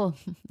in a couple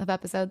of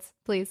episodes,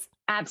 please?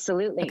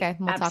 Absolutely. Okay.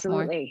 We'll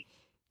Absolutely.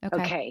 Talk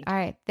more. Okay. All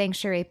right. Thanks,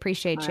 Cherie.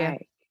 Appreciate you.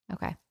 Right.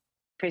 Okay.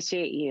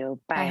 Appreciate you.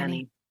 Bye,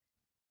 honey.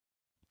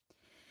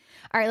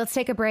 All right. Let's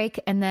take a break.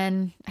 And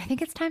then I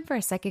think it's time for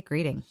a psychic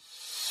reading.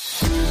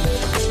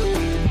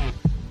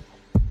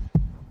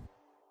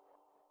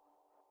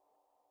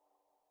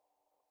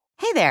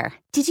 Hey there.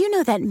 Did you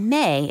know that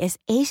May is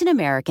Asian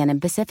American and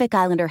Pacific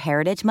Islander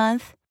Heritage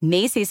Month?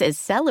 Macy's is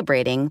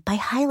celebrating by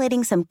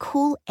highlighting some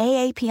cool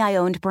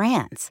AAPI-owned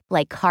brands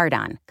like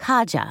Cardon,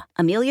 Kaja,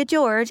 Amelia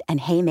George,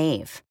 and Hey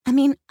Mave. I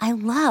mean, I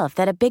love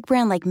that a big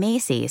brand like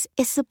Macy's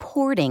is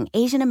supporting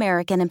Asian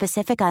American and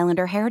Pacific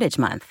Islander Heritage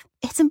Month.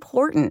 It's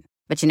important.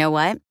 But you know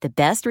what? The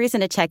best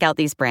reason to check out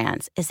these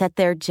brands is that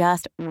they're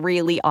just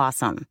really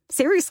awesome.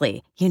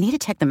 Seriously, you need to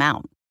check them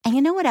out. And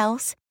you know what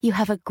else? You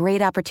have a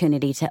great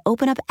opportunity to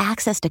open up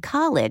access to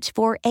college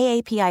for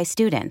AAPI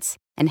students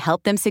and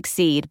help them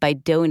succeed by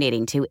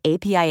donating to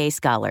APIA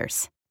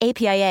Scholars.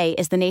 APIA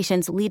is the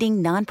nation's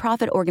leading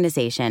nonprofit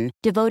organization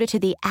devoted to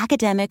the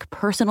academic,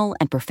 personal,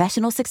 and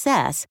professional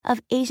success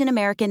of Asian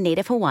American,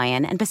 Native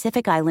Hawaiian, and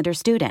Pacific Islander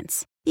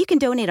students. You can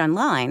donate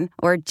online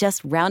or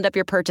just round up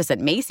your purchase at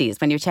Macy's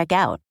when you check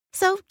out.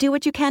 So do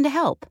what you can to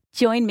help.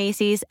 Join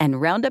Macy's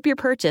and round up your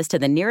purchase to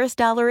the nearest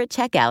dollar at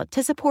checkout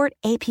to support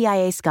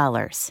APIA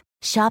Scholars.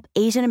 Shop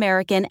Asian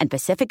American and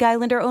Pacific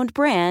Islander-owned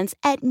brands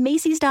at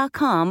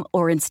Macy's.com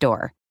or in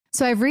store.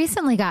 So I've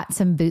recently got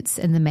some boots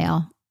in the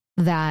mail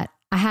that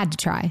I had to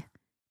try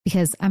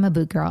because I'm a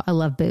boot girl. I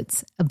love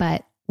boots,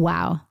 but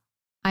wow,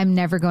 I'm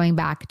never going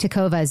back.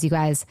 Tecovas, you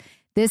guys.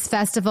 This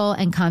festival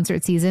and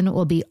concert season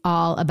will be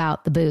all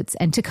about the boots,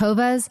 and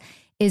Tecovas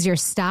is your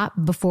stop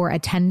before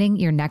attending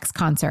your next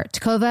concert.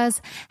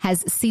 Tecovas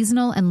has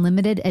seasonal and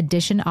limited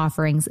edition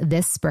offerings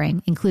this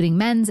spring, including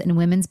men's and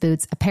women's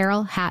boots,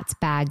 apparel, hats,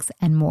 bags,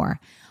 and more.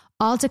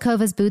 All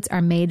Tecovas boots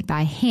are made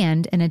by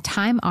hand in a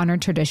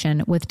time-honored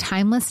tradition with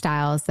timeless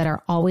styles that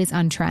are always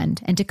on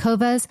trend. And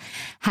Tecovas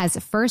has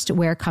first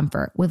wear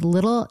comfort with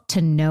little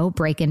to no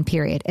break-in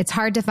period. It's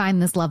hard to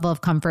find this level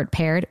of comfort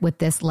paired with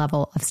this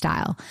level of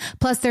style.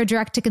 Plus, their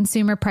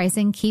direct-to-consumer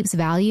pricing keeps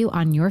value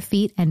on your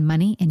feet and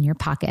money in your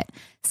pocket.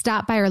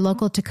 Stop by your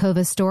local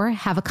Tecovas store,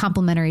 have a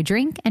complimentary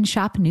drink, and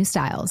shop new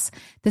styles.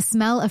 The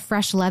smell of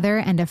fresh leather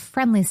and a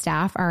friendly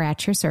staff are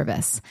at your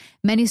service.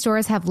 Many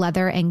stores have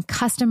leather and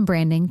custom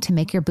branding to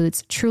make your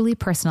boots truly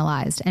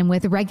personalized. And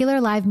with regular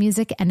live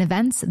music and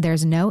events,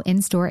 there's no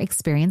in-store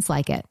experience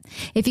like it.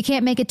 If you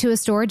can't make it to a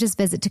store, just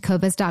visit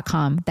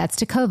Tecovas.com. That's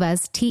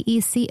Tecovas,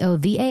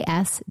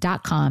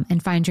 Tecovas.com,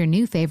 and find your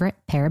new favorite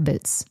pair of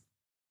boots.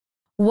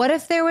 What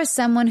if there was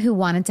someone who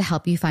wanted to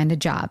help you find a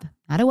job?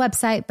 Not a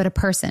website, but a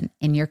person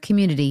in your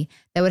community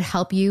that would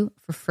help you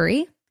for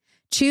free?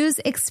 Choose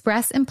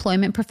Express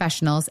Employment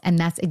Professionals, and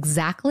that's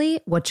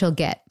exactly what you'll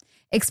get.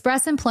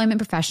 Express Employment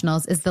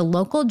Professionals is the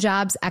local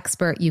jobs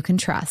expert you can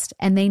trust,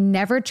 and they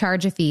never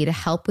charge a fee to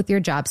help with your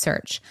job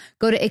search.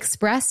 Go to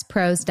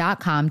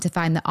expresspros.com to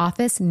find the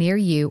office near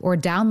you or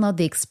download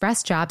the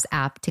Express Jobs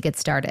app to get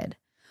started.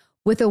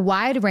 With a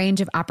wide range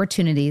of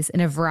opportunities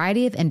in a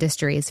variety of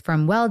industries,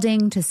 from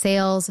welding to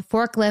sales,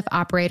 forklift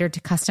operator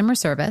to customer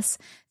service,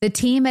 the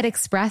team at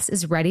Express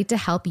is ready to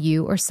help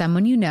you or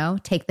someone you know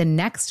take the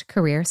next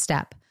career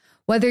step.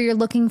 Whether you're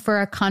looking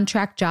for a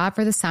contract job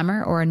for the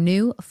summer or a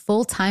new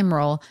full-time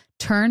role,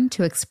 turn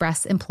to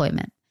Express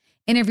Employment.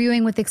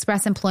 Interviewing with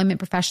Express Employment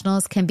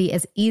Professionals can be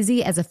as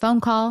easy as a phone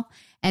call,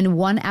 and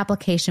one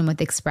application with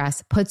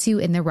Express puts you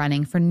in the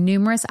running for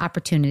numerous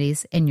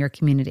opportunities in your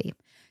community.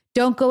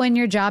 Don't go in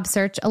your job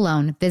search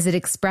alone. Visit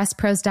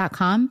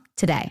expresspros.com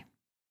today.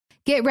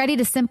 Get ready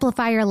to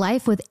simplify your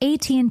life with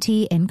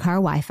AT&T in-car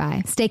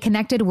Wi-Fi. Stay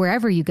connected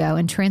wherever you go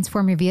and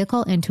transform your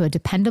vehicle into a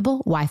dependable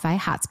Wi-Fi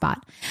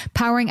hotspot.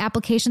 Powering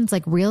applications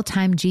like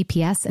real-time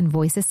GPS and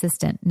voice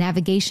assistant,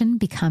 navigation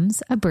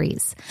becomes a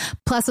breeze.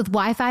 Plus, with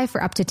Wi-Fi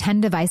for up to 10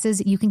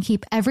 devices, you can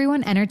keep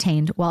everyone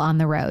entertained while on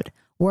the road.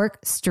 Work,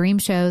 stream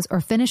shows, or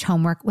finish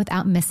homework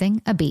without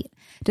missing a beat.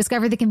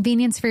 Discover the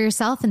convenience for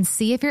yourself and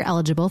see if you're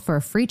eligible for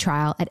a free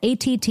trial at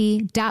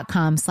att.com/in-car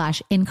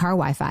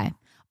Wi-Fi.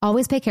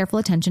 Always pay careful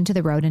attention to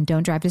the road and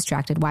don't drive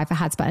distracted. Wi-Fi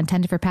hotspot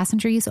intended for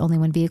passenger use only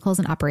when vehicles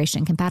in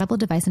operation. Compatible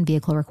device and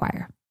vehicle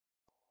require.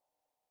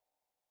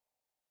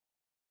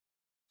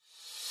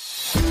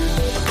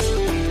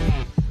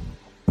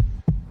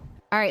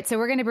 All right, so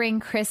we're going to bring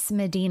Chris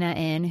Medina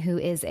in, who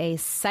is a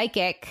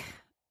psychic,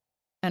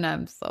 and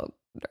I'm so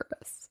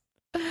nervous,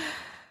 but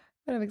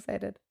I'm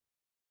excited.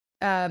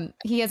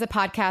 He has a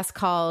podcast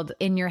called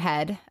In Your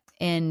Head,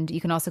 and you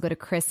can also go to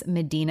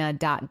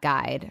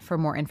chrismedina.guide for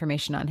more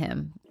information on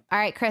him. All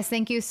right, Chris,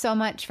 thank you so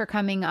much for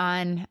coming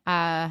on.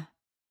 I'll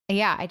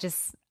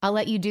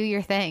let you do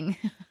your thing.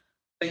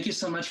 Thank you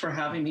so much for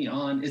having me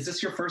on. Is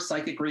this your first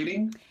psychic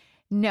reading?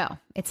 No,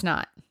 it's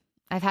not.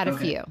 I've had a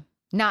few.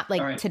 Not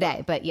like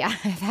today, but yeah,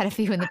 I've had a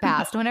few in the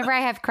past. Whenever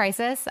I have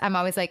crisis, I'm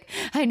always like,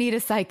 I need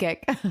a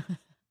psychic.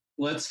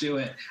 Let's do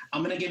it.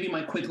 I'm going to give you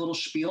my quick little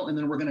spiel, and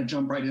then we're going to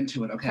jump right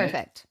into it, okay?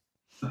 Perfect.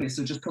 Okay,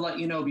 so just to let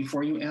you know,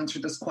 before you answer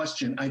this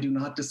question, I do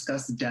not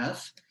discuss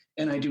death,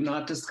 and I do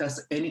not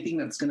discuss anything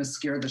that's going to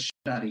scare the shit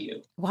out of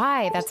you.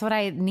 Why? That's what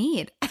I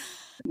need.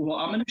 Well,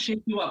 I'm going to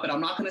shake you up, but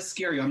I'm not going to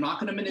scare you. I'm not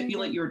going to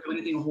manipulate you or do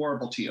anything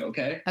horrible to you,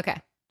 okay? Okay.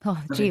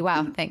 Oh, gee,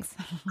 wow. Thanks.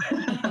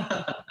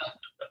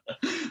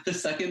 The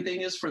second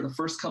thing is, for the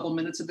first couple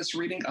minutes of this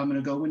reading, I'm going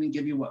to go in and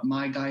give you what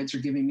my guides are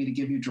giving me to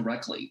give you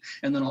directly.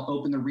 And then I'll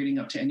open the reading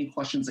up to any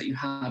questions that you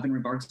have in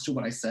regards to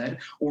what I said.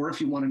 Or if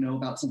you want to know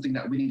about something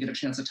that we didn't get a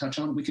chance to touch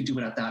on, we could do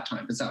it at that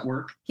time. Does that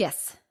work?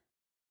 Yes.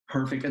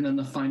 Perfect. And then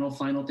the final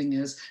thing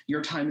is,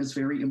 your time is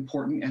very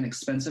important and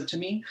expensive to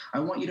me. I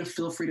want you to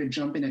feel free to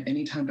jump in at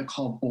any time to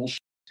call bullshit.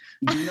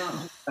 Do not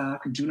hold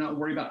back. Do not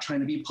worry about trying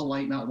to be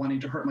polite, not wanting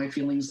to hurt my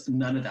feelings.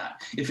 None of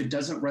that. If it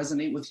doesn't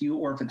resonate with you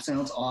or if it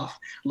sounds off,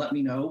 let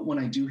me know. When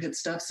I do hit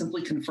stuff,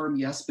 simply confirm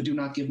yes, but do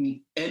not give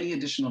me any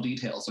additional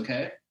details,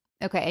 okay?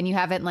 Okay. And you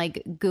haven't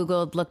like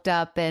Googled, looked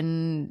up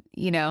and,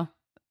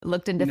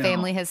 looked into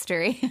family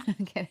history?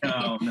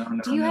 No.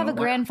 Do you have a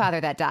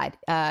grandfather that died?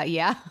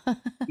 Yeah.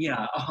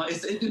 Yeah.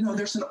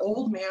 There's an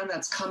old man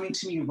that's coming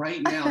to me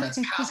right now that's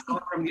passed on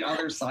from the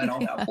other side.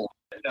 All that bullshit.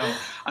 No,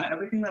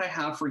 everything that I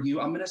have for you,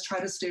 I'm going to try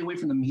to stay away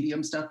from the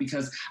medium stuff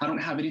because I don't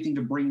have anything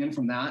to bring in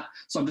from that.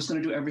 So I'm just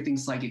going to do everything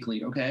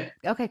psychically. Okay.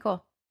 Okay,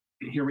 cool.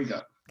 Here we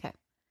go. Okay.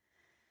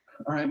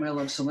 All right, my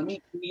love. So let me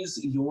ease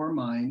your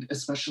mind,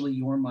 especially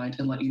your mind,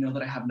 and let you know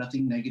that I have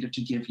nothing negative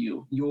to give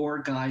you. Your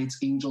guides,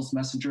 angels,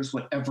 messengers,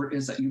 whatever it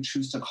is that you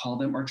choose to call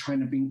them, are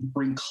trying to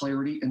bring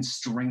clarity and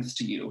strength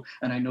to you.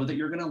 And I know that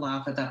you're going to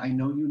laugh at that. I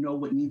know you know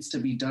what needs to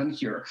be done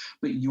here,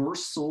 but your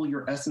soul,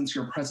 your essence,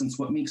 your presence,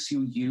 what makes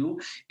you you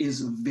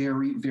is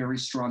very, very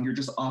strong. You're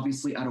just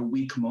obviously at a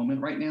weak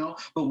moment right now.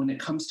 But when it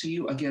comes to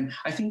you, again,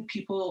 I think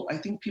people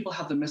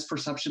have the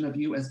misperception of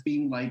you as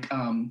being like,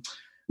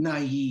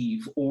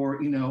 naive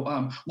or,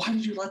 why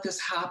did you let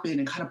this happen,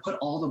 and kind of put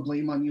all the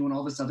blame on you and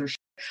all this other shit.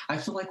 I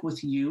feel like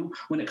with you,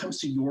 when it comes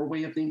to your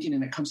way of thinking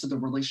and it comes to the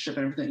relationship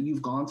and everything that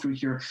you've gone through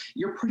here,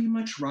 you're pretty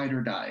much ride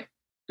or die.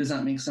 Does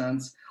that make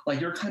sense?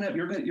 Like you're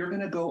going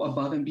to go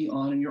above and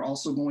beyond, and you're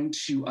also going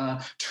to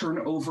turn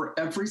over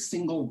every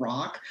single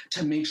rock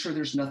to make sure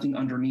there's nothing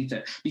underneath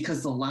it.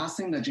 Because the last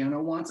thing that Jana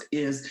wants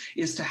is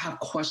to have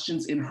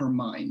questions in her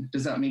mind.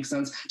 Does that make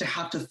sense? To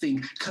have to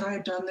think, could I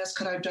have done this?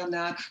 Could I have done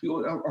that?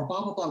 Or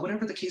blah, blah, blah,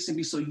 whatever the case may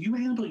be. So you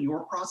handle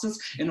your process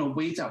in a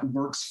way that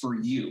works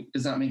for you.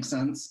 Does that make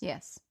sense?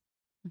 Yes.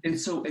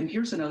 And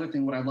here's another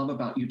thing. What I love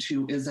about you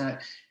too is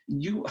that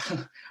you,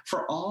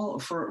 for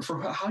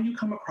how you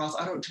come across,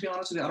 to be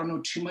honest with you, I don't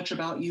know too much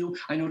about you.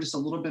 I know just a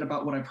little bit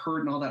about what I've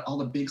heard and all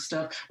the big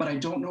stuff, but I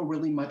don't know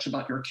really much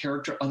about your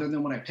character other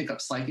than what I pick up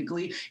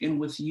psychically. And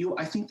with you,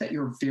 I think that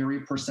you're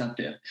very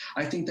perceptive.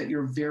 I think that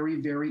you're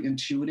very, very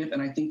intuitive.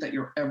 And I think that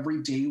your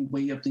everyday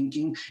way of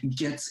thinking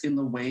gets in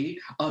the way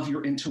of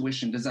your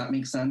intuition. Does that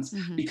make sense?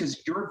 Mm-hmm.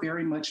 Because you're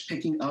very much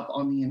picking up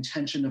on the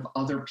intention of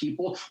other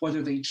people,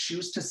 whether they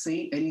choose to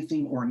say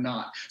anything or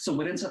not. So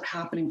what ends up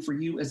happening for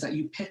you is that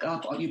you pick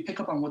up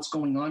on what's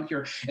going on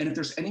here. And if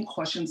there's any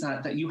questions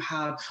that you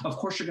have, of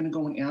course, you're going to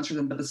go and answer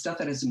them. But the stuff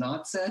that is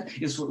not said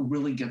is what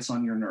really gets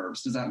on your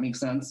nerves. Does that make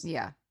sense?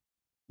 Yeah.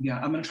 Yeah.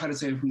 I'm going to try to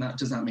say from that.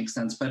 Does that make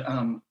sense? But,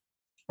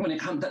 when it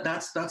comes,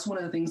 that's one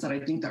of the things that I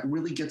think that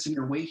really gets in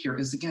your way here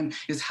is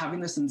having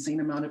this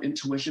insane amount of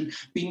intuition,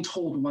 being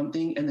told one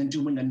thing and then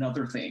doing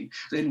another thing.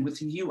 And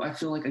with you, I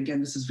feel like, again,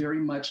 this is very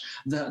much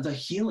the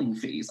healing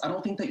phase. I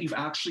don't think that you've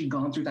actually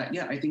gone through that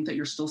yet. I think that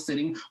you're still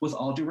sitting, with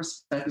all due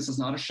respect, this is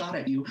not a shot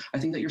at you. I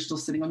think that you're still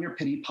sitting on your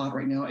pity pot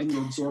right now and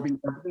you're absorbing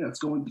everything that's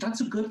going, but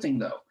that's a good thing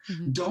though.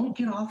 Mm-hmm. Don't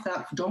get off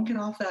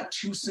that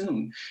too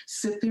soon.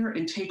 Sit there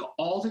and take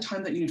all the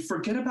time that you need.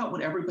 Forget about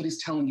what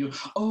everybody's telling you.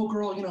 Oh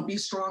girl, be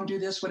strong, do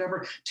this,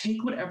 whatever.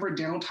 Take whatever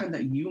downtime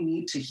that you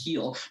need to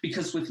heal.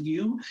 Because with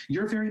you,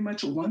 you're very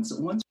much, once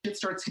shit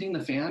starts hitting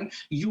the fan,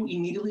 you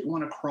immediately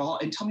want to crawl,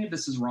 and tell me if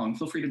this is wrong,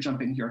 feel free to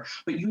jump in here,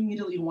 but you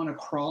immediately want to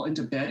crawl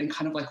into bed and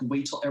kind of like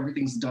wait till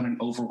everything's done and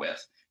over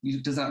with.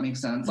 Does that make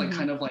sense? Mm-hmm. Like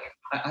kind of like,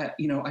 I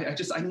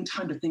need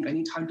time to think. I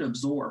need time to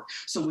absorb.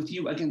 So with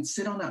you, again,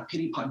 sit on that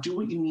pity pot, do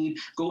what you need,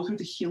 go through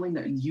the healing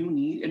that you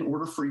need in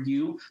order for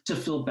you to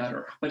feel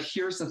better. But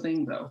here's the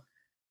thing though,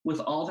 with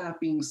all that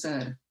being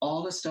said,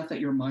 all the stuff that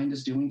your mind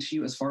is doing to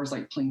you as far as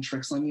like playing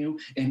tricks on you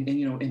and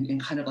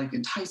kind of like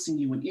enticing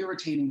you and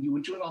irritating you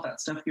and doing all that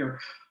stuff here,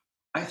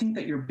 I think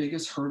that your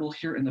biggest hurdle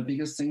here and the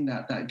biggest thing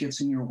that gets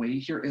in your way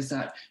here is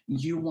that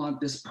you want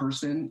this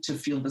person to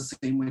feel the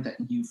same way that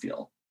you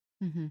feel.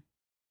 Mm-hmm.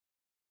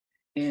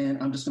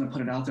 And I'm just going to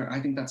put it out there. I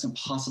think that's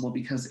impossible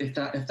because if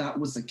that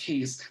was the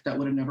case, that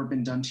would have never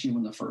been done to you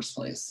in the first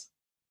place.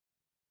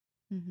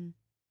 Mm-hmm.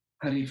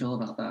 How do you feel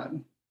about that?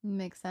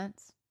 Makes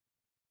sense.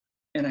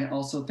 And I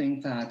also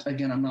think that,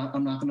 again, I'm not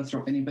going to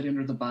throw anybody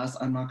under the bus.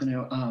 I'm not going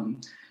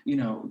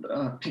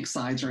to, pick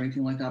sides or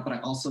anything like that. But I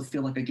also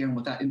feel like, again,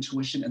 with that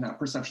intuition and that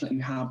perception that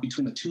you have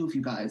between the two of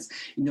you guys,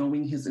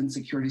 knowing his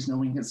insecurities,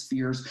 knowing his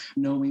fears,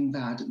 knowing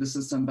that this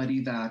is somebody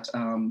that,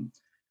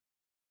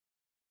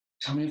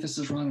 tell me if this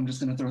is wrong, I'm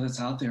just going to throw this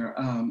out there,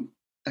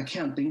 that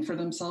can't think for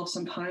themselves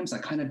sometimes,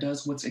 that kind of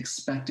does what's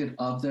expected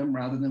of them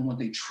rather than what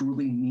they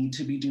truly need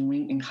to be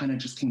doing and kind of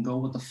just can go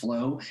with the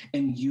flow.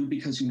 And you,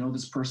 because you know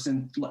this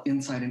person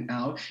inside and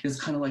out,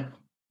 is kind of like,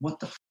 what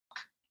the fuck?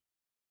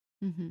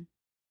 Mm-hmm.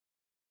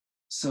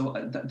 So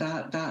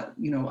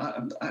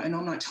I know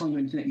I'm not telling you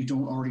anything that you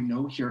don't already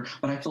know here,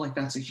 but I feel like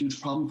that's a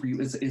huge problem for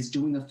you is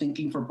doing the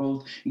thinking for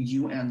both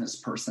you and this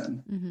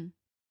person. Mm-hmm.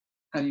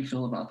 How do you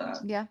feel about that?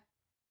 Yeah,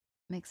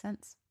 makes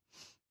sense.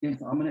 And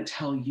so I'm going to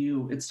tell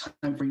you, it's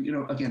time for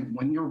you, again,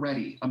 when you're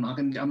ready, I'm not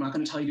going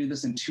to tell you to do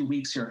this in 2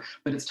 weeks here,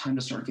 but it's time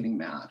to start getting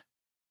mad.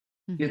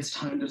 It's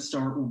time to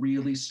start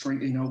really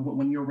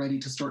when you're ready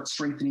to start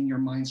strengthening your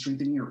mind,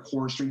 strengthening your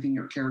core, strengthening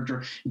your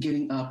character,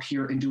 getting up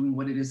here and doing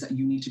what it is that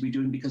you need to be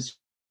doing, because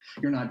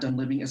you're not done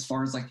living as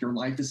far as like your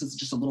life. This is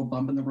just a little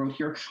bump in the road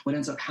here. What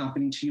ends up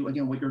happening to you,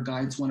 again, what your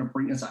guides want to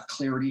bring is that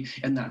clarity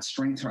and that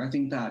strength. I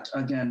think that,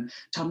 again,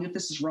 tell me if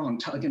this is wrong.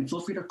 Again, feel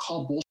free to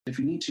call bullshit if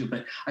you need to,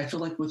 but I feel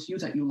like with you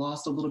that you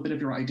lost a little bit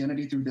of your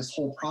identity through this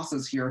whole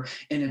process here.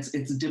 And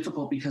it's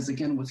difficult because,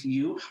 again, with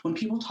you, when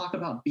people talk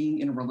about being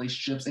in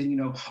relationships and,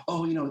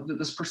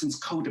 this person's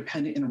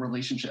codependent in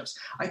relationships,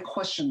 I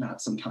question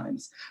that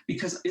sometimes,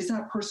 because is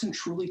that person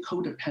truly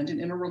codependent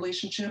in a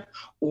relationship?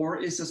 Or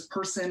does this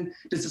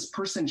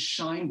person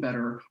shine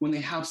better when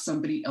they have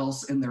somebody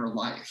else in their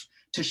life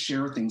to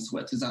share things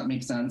with? Does that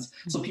make sense?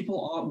 Mm-hmm. So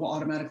people will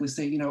automatically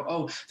say,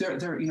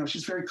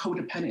 she's very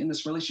codependent in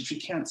this relationship. She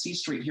can't see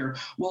straight here.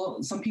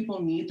 Well, some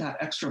people need that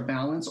extra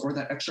balance or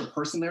that extra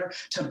person there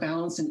to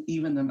balance and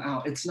even them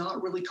out. It's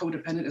not really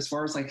codependent as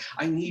far as like,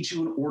 I need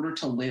you in order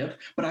to live,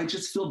 but I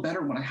just feel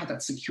better when I have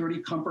that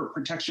security, comfort,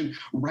 protection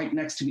right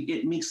next to me.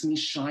 It makes me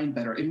shine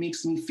better. It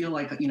makes me feel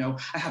like,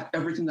 I have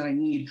everything that I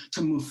need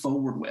to move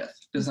forward with.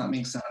 Does that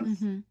make sense?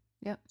 Mm-hmm.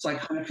 Yep. So I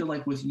kind of feel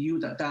like with you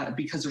that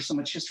because there's so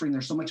much history and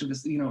there's so much of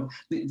this,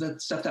 the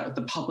stuff that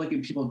the public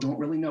and people don't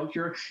really know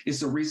here is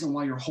the reason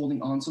why you're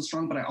holding on so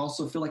strong. But I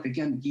also feel like,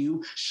 again,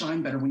 you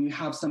shine better when you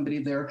have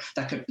somebody there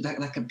that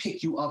could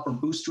pick you up or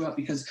boost you up,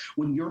 because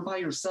when you're by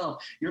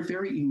yourself, you're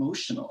very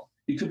emotional.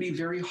 You could be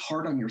very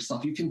hard on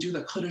yourself. You can do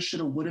the coulda,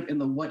 shoulda, woulda, and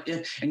the what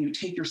if, and you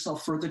take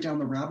yourself further down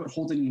the rabbit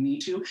hole than you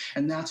need to.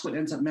 And that's what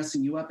ends up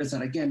messing you up, is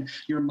that, again,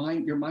 your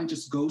mind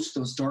just goes to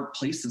those dark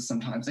places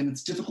sometimes, and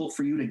it's difficult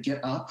for you to get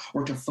up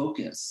or to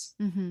focus.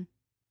 Mm-hmm.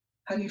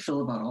 How do you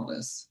feel about all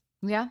this?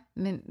 Yeah,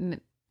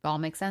 it all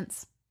makes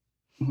sense.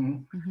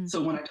 Mm-hmm. Mm-hmm.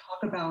 So when I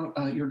talk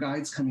about your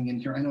guides coming in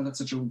here, I know that's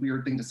such a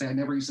weird thing to say. I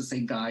never used to say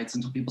guides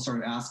until people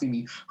started asking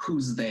me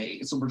who's they.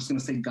 So we're just going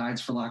to say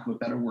guides for lack of a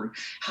better word.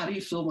 How do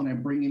you feel when I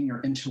bring in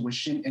your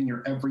intuition and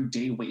your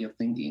everyday way of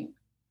thinking?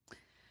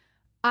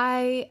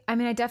 I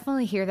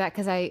definitely hear that,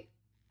 because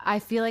I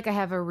feel like I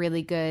have a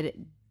really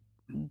good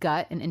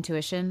gut and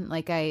intuition.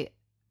 Like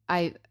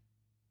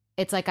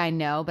it's like I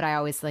know, but I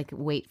always like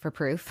wait for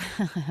proof.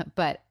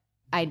 But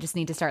I just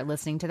need to start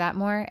listening to that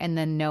more, and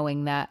then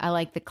knowing that I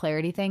like the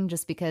clarity thing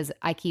just because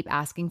I keep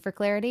asking for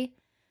clarity.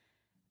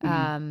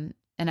 Mm-hmm.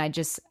 And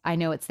I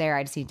know it's there.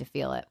 I just need to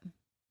feel it.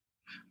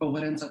 But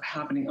what ends up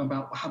happening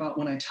how about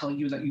when I tell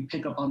you that you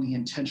pick up on the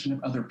intention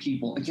of other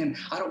people? Again,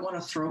 I don't want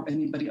to throw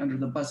anybody under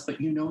the bus, but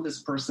you know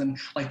this person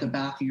like the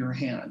back of your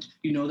hand.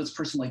 You know this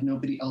person like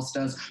nobody else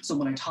does. So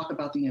when I talk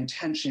about the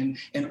intention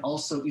and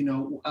also,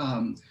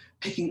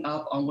 picking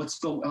up on what's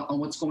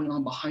going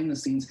on behind the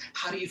scenes,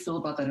 how do you feel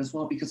about that as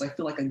well? Because I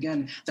feel like,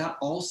 again, that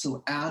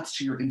also adds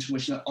to your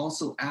intuition. That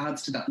also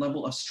adds to that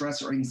level of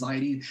stress or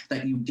anxiety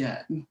that you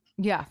get.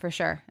 Yeah, for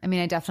sure. I mean,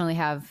 I definitely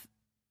have.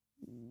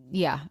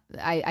 Yeah,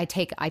 I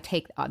take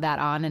that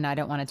on, and I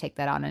don't want to take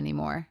that on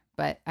anymore.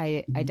 But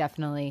I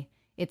definitely,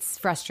 it's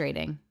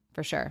frustrating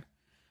for sure.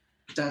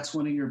 That's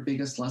one of your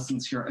biggest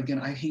lessons here.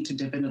 Again, I hate to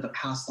dip into the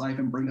past life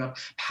and bring up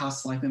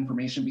past life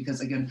information,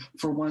 because, again,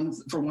 for one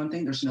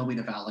thing, there's no way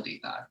to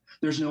validate that.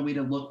 There's no way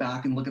to look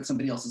back and look at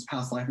somebody else's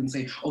past life and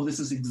say, oh, this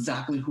is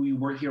exactly who you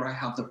were. Here, I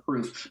have the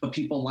proof. But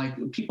people like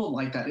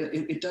that.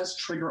 It does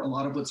trigger a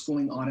lot of what's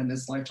going on in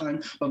this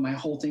lifetime. But my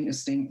whole thing is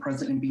staying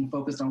present and being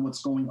focused on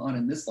what's going on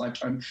in this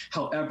lifetime.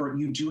 However,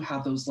 you do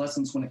have those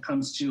lessons when it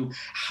comes to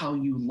how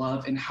you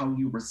love and how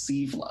you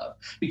receive love,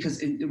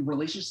 because in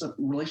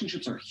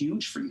relationships are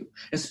huge for you.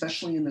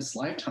 Especially in this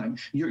lifetime,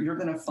 you're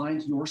going to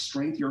find your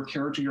strength, your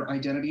character, your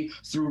identity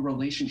through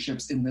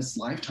relationships in this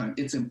lifetime.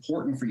 It's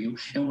important for you.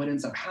 And what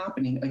ends up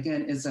happening,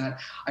 again, is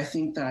that I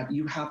think that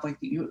you have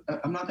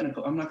I'm not going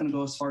to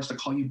go as far as to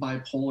call you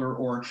bipolar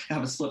or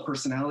have a split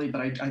personality,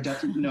 but I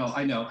definitely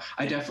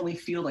I definitely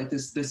feel like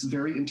this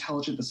very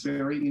intelligent, this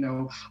very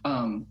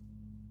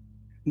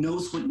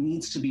knows what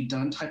needs to be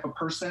done type of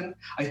person.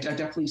 I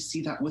definitely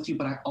see that with you,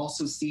 but I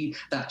also see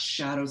that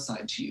shadow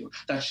side to you,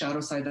 that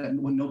shadow side that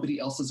when nobody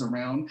else is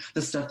around,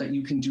 the stuff that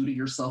you can do to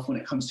yourself when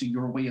it comes to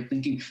your way of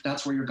thinking.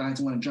 That's where your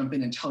guides want to jump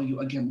in and tell you,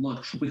 again,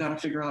 look, we got to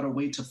figure out a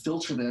way to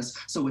filter this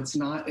so it's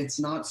not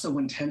so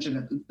intense,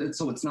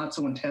 so it's not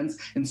so intense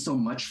and so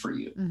much for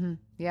you. Mm-hmm.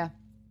 Yeah.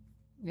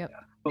 Yep. Yeah.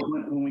 But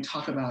when we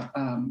talk about,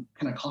 can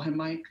I call him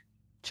Mike?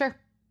 Sure.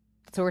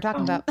 That's what we're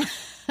talking about.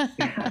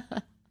 Yeah.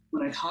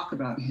 When I talk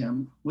about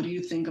him, what do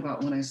you think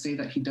about when I say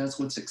that he does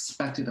what's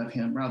expected of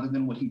him rather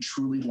than what he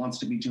truly wants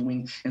to be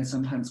doing and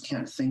sometimes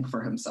can't think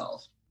for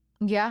himself?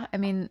 Yeah, I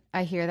mean,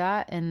 I hear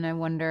that and I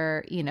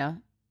wonder,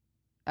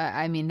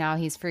 now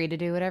he's free to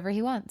do whatever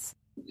he wants.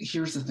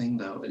 Here's the thing,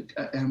 though.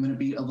 I'm going to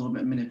be a little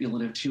bit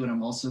manipulative, too, and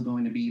I'm also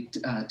going to be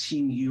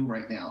team you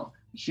right now.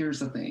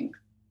 Here's the thing.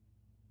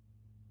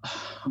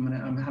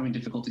 I'm having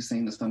difficulty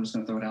saying this, but I'm just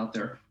going to throw it out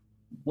there.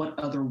 What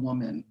other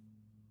woman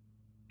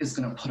is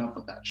going to put up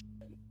with that shit?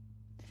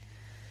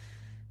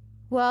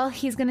 Well,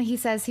 he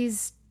says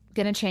he's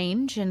going to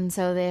change. And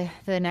so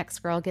the next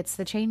girl gets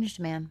the changed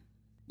man.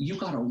 you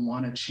got to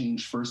want to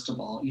change. First of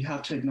all, you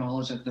have to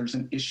acknowledge that there's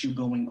an issue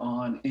going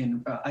on.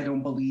 And I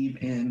don't believe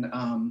in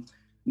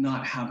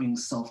not having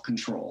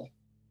self-control.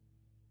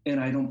 And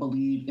I don't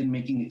believe in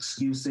making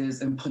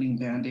excuses and putting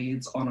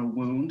Band-Aids on a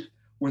wound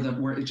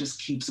where it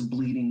just keeps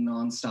bleeding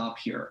nonstop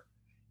here.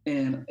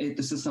 And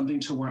this is something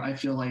to where I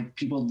feel like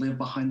people live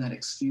behind that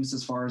excuse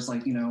as far as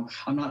like, you know,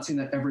 I'm not saying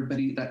that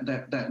everybody,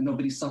 that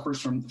nobody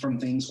suffers from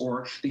things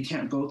or they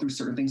can't go through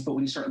certain things. But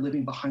when you start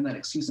living behind that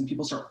excuse and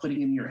people start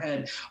putting in your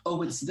head,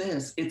 oh, it's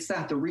this, it's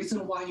that. The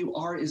reason why you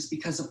are is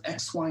because of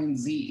X, Y, and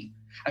Z.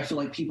 I feel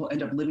like people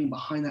end up living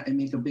behind that and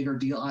make a bigger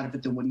deal out of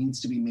it than what needs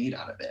to be made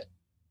out of it.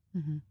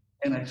 Mm-hmm.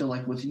 And I feel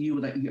like with you,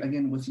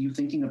 with you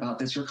thinking about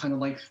this, you're kind of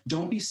like,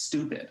 don't be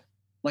stupid.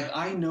 Like,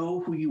 I know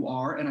who you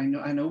are and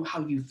I know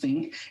how you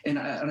think. And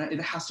it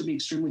has to be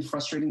extremely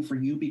frustrating for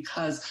you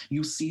because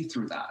you see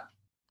through that.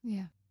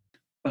 Yeah.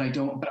 But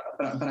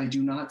I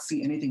do not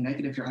see anything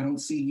negative here. I don't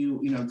see you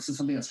know, this is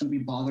something that's going to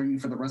be bothering you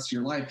for the rest of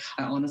your life.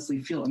 I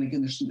honestly feel, and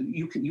again,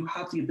 you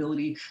have the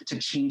ability to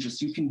change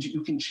this. You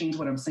can change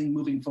what I'm saying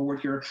moving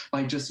forward here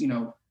by just, you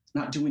know,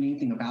 not doing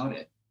anything about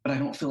it. But I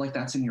don't feel like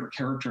that's in your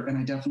character. And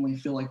I definitely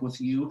feel like with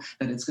you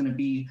that it's going to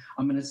be,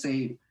 I'm going to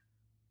say,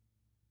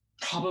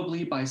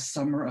 probably by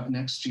summer of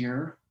next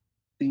year,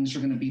 things are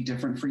going to be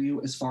different for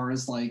you as far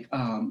as like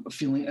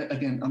feeling,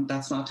 again,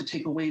 that's not to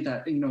take away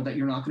that, you know, that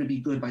you're not going to be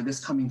good by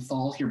this coming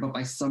fall here, but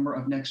by summer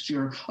of next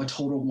year, a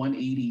total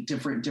 180,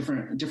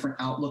 different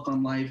outlook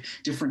on life,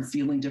 different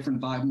feeling,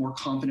 different vibe, more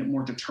confident,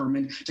 more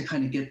determined to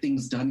kind of get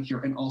things done here.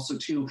 And also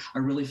too, I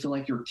really feel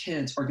like your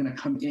kids are going to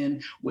come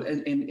in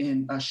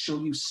and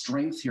show you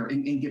strength here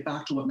and get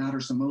back to what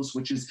matters the most,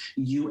 which is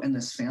you and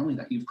this family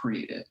that you've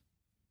created.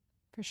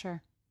 For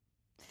sure.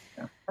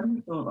 Yeah. How do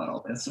you feel about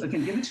all this?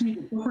 Again, give it to me.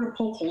 Feel free to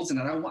poke holes in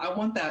it. I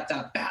want that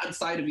bad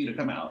side of you to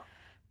come out.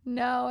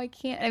 No, I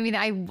can't. I mean,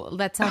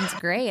 that sounds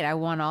great. I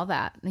want all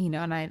that, you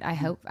know, and I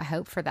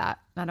hope for that.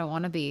 I don't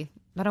want to be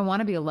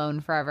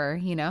alone forever,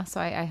 you know? So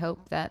I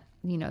hope that,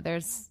 you know,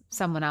 there's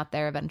someone out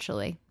there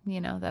eventually,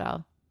 you know, that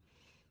I'll.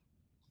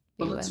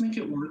 But let's make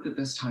it worth it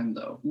this time,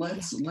 though.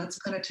 Let's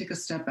kind of take a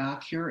step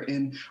back here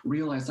and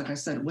realize, like I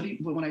said,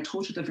 when I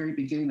told you at the very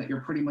beginning that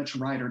you're pretty much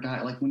ride or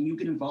die, like when you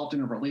get involved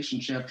in a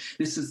relationship,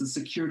 this is the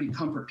security,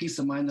 comfort, peace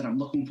of mind that I'm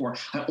looking for.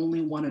 I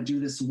only want to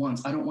do this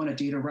once. I don't want to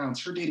date around.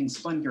 Sure, dating's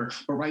fun here,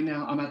 but right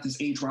now I'm at this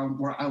age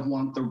where I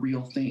want the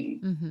real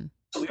thing. Mm-hmm.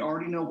 So we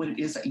already know what it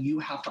is that you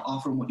have to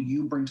offer and what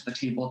you bring to the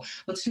table.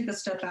 Let's take a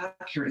step back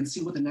here and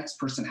see what the next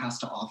person has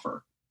to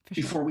offer.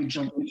 Before we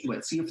jump into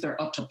it, see if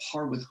they're up to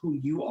par with who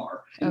you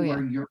are and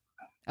where you're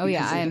at. Oh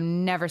yeah, I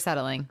am never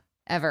settling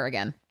ever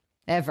again.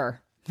 I'd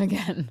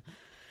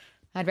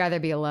rather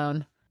be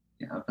alone.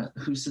 Yeah, but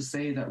who's to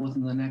say that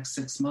within the next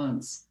 6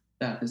 months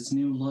that this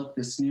new look,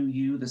 this new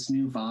you, this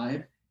new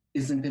vibe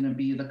isn't going to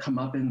be the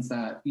comeuppance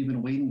that you've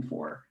been waiting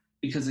for?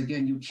 Because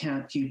again, you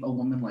can't keep a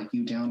woman like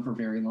you down for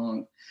very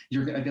long.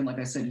 Again, like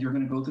I said, you're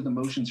going to go through the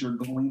motions. You're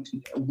going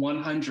to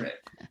 100.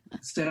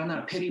 Sit on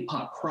that pity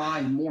pot,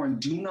 cry, mourn.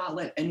 Do not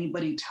let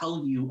anybody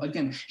tell you.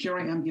 Again, here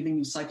I am giving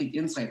you psychic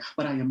insight,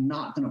 but I am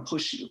not going to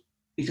push you.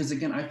 Because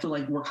again, I feel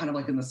like we're kind of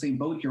like in the same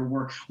boat here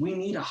where we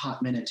need a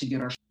hot minute to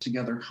get our shit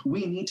together.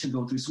 We need to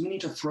go through. So we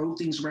need to throw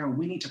things around.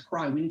 We need to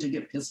cry. We need to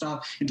get pissed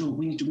off. We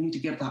need to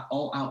get that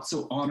all out.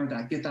 So honor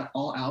that. Get that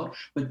all out.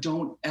 But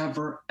don't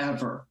ever,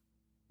 ever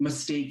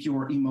mistake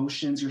your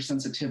emotions, your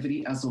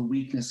sensitivity as a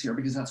weakness here,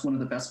 because that's one of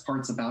the best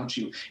parts about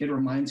you. It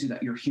reminds you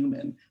that you're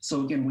human.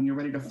 So again, when you're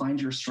ready to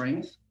find your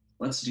strength,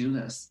 let's do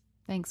this.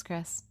 Thanks,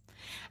 Chris.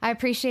 I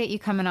appreciate you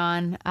coming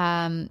on.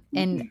 And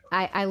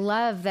I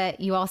love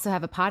that you also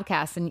have a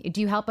podcast. And do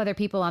you help other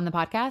people on the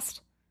podcast?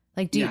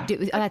 Like,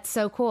 that's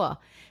so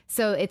cool.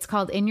 So it's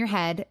called In Your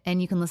Head,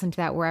 and you can listen to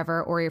that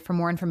wherever, or for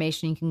more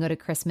information, you can go to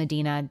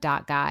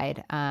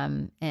chrismedina.guide.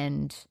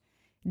 And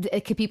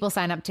could people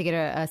sign up to get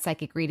a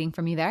psychic reading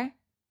from you there?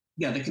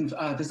 Yeah, they can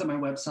visit my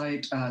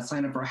website,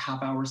 sign up for a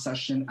half-hour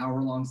session,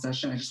 hour-long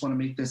session. I just want to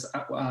make this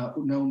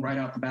known right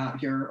out the bat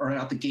here, or right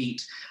out the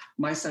gate.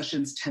 My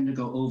sessions tend to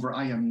go over.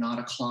 I am not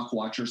a clock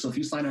watcher. So if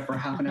you sign up for a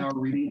half an hour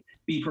reading,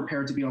 be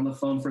prepared to be on the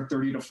phone for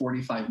 30 to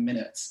 45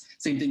 minutes.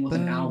 Same thing with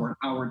an hour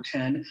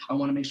 10. I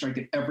want to make sure I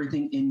get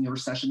everything in your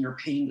session. You're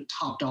paying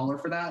top dollar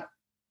for that.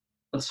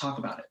 Let's talk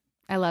about it.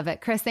 I love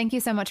it. Chris, thank you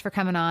so much for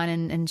coming on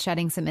and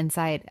shedding some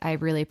insight. I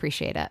really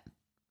appreciate it.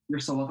 You're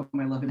so welcome,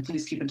 my love. And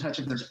please keep in touch.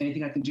 If there's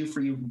anything I can do for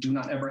you, do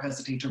not ever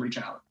hesitate to reach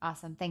out.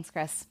 Awesome. Thanks,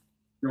 Chris.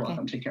 You're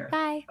welcome. Take care.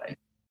 Bye. Bye.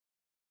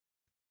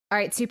 All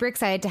right. Super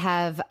excited to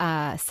have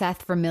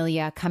Seth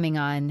Vermilia coming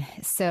on.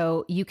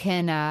 So you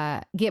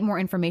can get more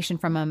information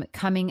from him,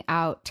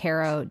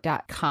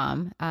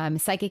 comingoutarot.com.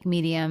 Psychic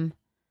medium,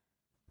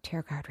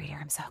 tarot card reader.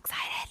 I'm so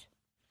excited.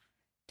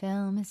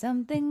 Tell me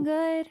something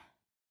good.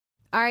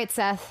 All right,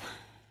 Seth,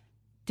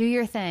 do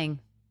your thing.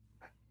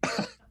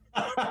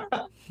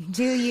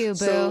 Do you, boo?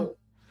 So,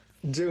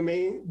 do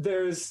me.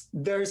 There's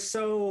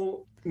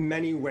so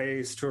many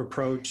ways to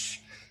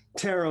approach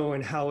tarot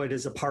and how it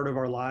is a part of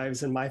our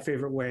lives. And my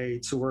favorite way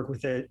to work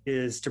with it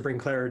is to bring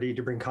clarity,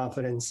 to bring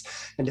confidence,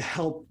 and to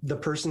help the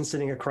person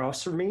sitting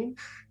across from me,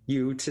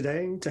 you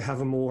today, to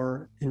have a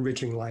more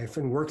enriching life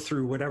and work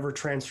through whatever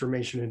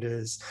transformation it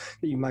is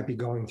that you might be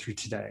going through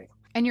today.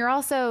 And you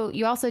also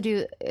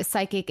do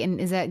psychic, and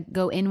does that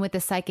go in with the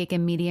psychic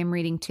and medium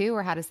reading too,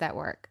 or how does that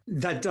work?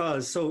 That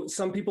does. So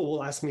some people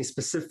will ask me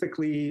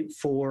specifically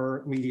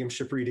for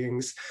mediumship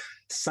readings.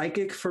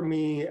 Psychic for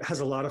me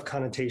has a lot of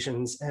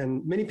connotations,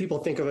 and many people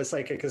think of a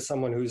psychic as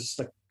someone who's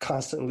like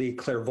constantly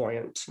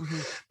clairvoyant. Mm-hmm.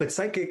 But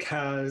psychic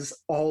has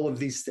all of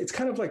these, it's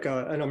kind of like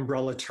an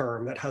umbrella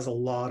term that has a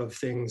lot of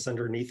things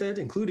underneath it,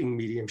 including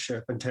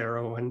mediumship and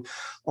tarot and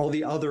all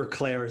the other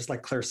clairs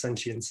like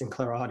clairsentience and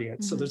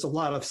clairaudience. Mm-hmm. So there's a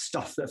lot of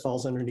stuff that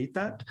falls underneath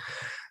that.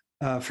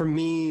 For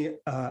me,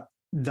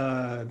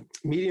 the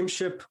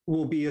mediumship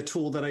will be a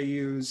tool that I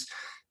use.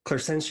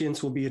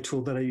 Clairsentience will be a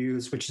tool that I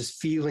use, which is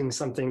feeling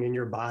something in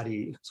your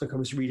body. So I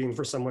was reading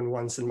for someone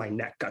once and my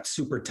neck got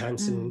super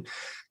tense. And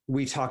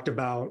we talked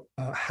about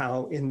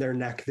how in their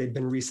neck, they'd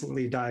been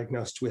recently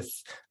diagnosed with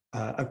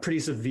a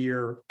pretty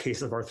severe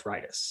case of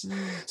arthritis.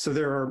 So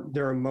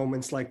there are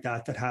moments like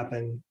that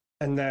happen.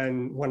 And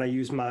then when I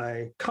use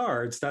my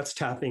cards, that's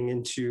tapping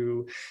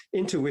into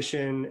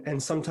intuition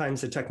and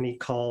sometimes a technique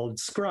called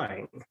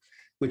scrying,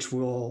 which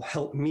will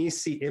help me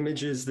see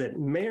images that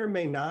may or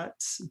may not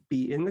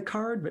be in the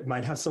card, but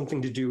might have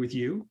something to do with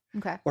you,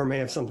 or may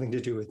have something to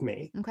do with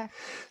me. Okay.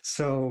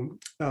 So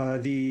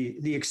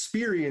the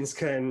experience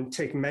can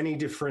take many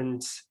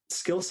different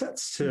skill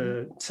sets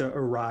to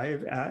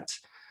arrive at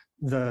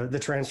the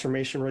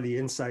transformation or the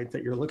insight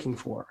that you're looking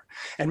for.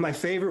 And my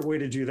favorite way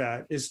to do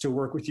that is to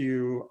work with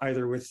you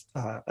either with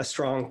a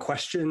strong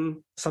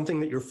question, something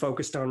that you're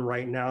focused on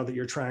right now that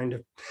you're trying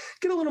to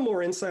get a little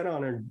more insight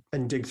on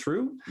and dig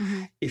through.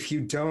 Mm-hmm. If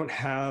you don't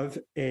have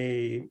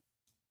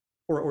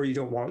or you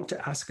don't want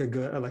to ask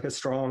a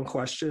strong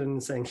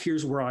question saying,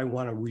 here's where I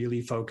want to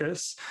really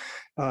focus,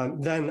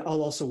 then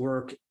I'll also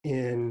work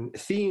in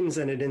themes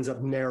and it ends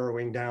up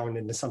narrowing down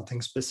into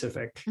something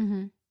specific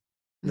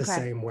the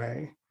same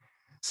way.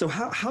 So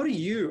how do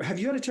you, have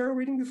you had a tarot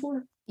reading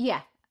before?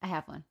 Yeah, I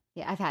have one.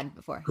 Yeah, I've had it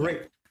before.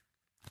 Great. Yeah.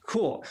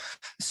 Cool.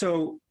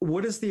 So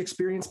what has the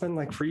experience been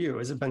like for you?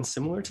 Has it been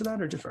similar to that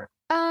or different?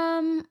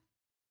 I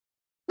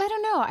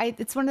don't know.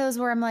 It's one of those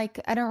where I'm like,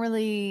 I don't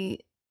really,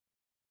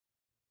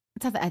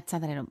 it's not that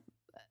I don't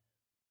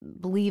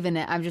believe in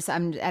it. I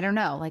don't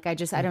know. Like, I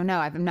don't know.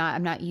 I'm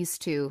not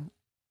used to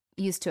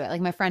it. Like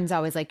my friend's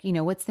always like,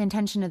 what's the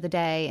intention of the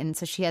day? And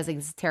so she has like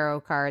these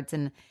tarot cards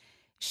and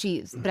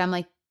but I'm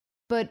like,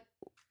 but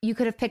you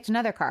could have picked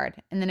another card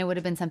and then it would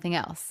have been something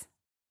else.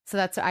 So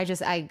that's,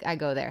 I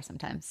go there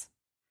sometimes.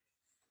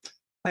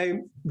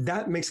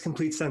 That makes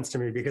complete sense to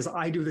me because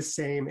I do the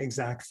same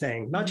exact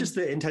thing, not just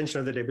the intention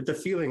of the day, but the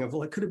feeling of,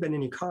 well, it could have been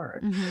any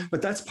card,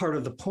 but that's part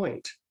of the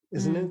point,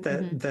 isn't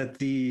it? That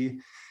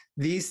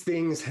these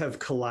things have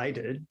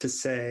collided to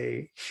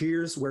say,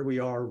 here's where we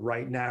are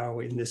right now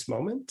in this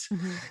moment.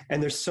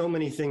 And there's so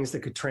many things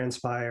that could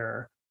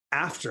transpire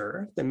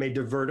after that may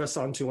divert us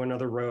onto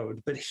another road.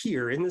 But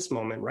here in this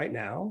moment right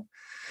now,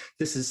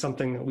 this is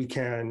something that we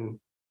can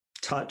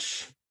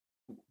touch,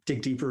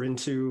 dig deeper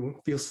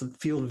into,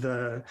 feel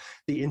the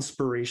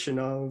inspiration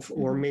of,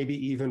 or maybe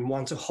even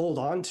want to hold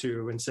on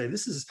to and say,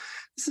 this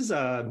is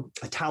a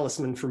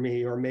talisman for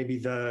me, or maybe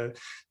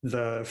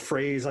the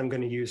phrase I'm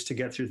going to use to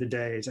get through the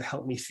day to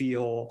help me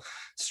feel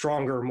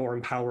stronger, more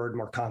empowered,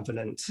 more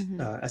confident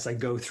as I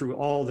go through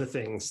all the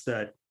things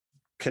that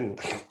can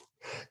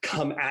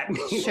come at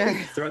me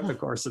throughout the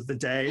course of the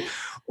day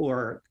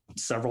or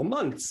several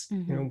months,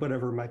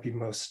 whatever might be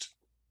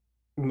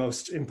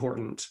most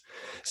important.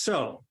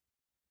 So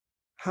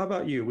how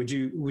about you? Would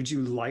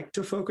you like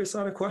to focus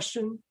on a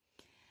question?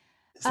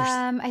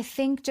 I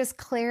think just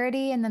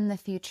clarity and then the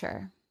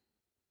future.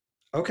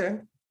 Okay.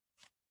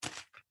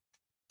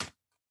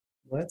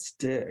 Let's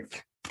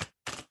dig.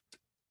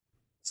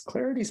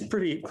 Clarity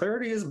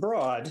is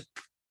broad.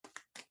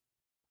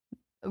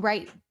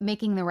 Right.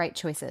 Making the right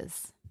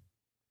choices.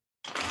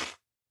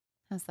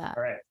 How's that?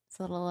 All right. It's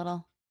a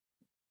little.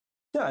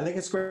 Yeah, I think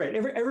it's great.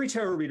 Every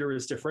tarot reader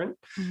is different.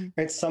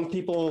 Right? Some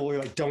people are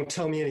like, don't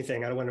tell me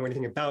anything. I don't want to know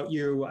anything about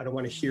you. I don't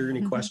want to hear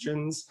any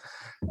questions.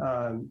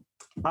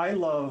 I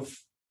love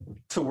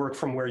to work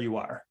from where you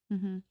are.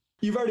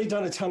 You've already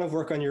done a ton of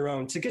work on your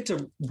own to get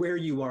to where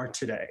you are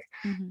today.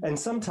 And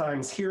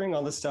sometimes hearing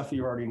all the stuff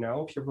you already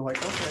know, people are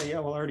like, okay, yeah,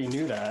 well, I already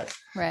knew that.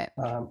 Right.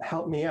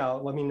 Help me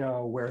out. Let me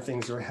know where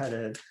things are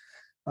headed.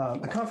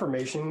 A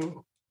confirmation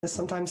is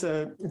sometimes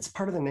it's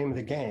part of the name of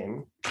the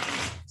game.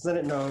 So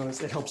then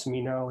it helps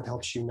me know, it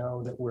helps you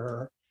know that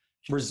we're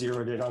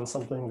zeroed in on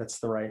something that's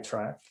the right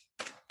track.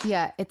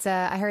 Yeah,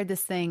 I heard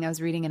this thing I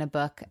was reading in a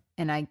book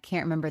and I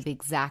can't remember the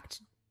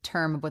exact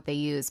term of what they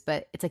use,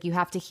 but it's like you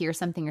have to hear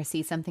something or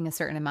see something a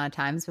certain amount of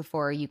times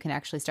before you can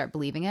actually start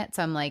believing it.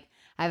 So I'm like,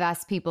 I've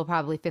asked people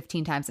probably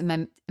 15 times, am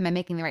I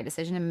making the right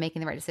decision? Am I making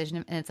the right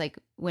decision? And it's like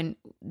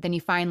then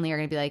you finally are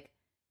going to be like,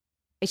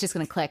 it's just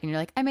going to click and you're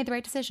like, I made the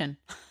right decision.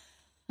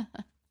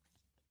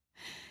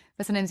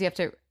 But sometimes you have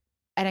to,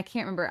 and I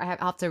can't remember,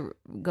 I'll have to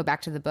go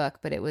back to the book,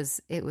 but it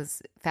was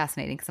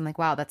fascinating because I'm like,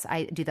 wow,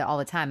 I do that all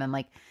the time. I'm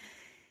like,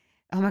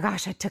 oh my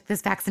gosh, I took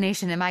this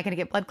vaccination. Am I going to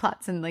get blood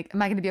clots? And like,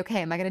 am I going to be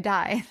okay? Am I going to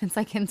die? It's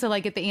like until I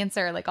get the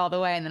answer like all the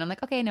way. And then I'm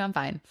like, okay, no, I'm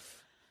fine.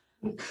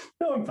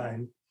 No, I'm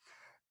fine.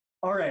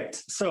 All right.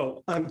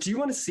 So do you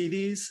want to see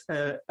these?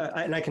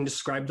 And I can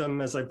describe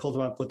them as I pull them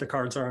up, what the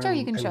cards are. Sure,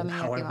 you can show me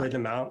how I lay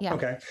them out. Yeah.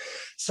 Okay.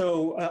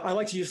 So I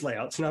like to use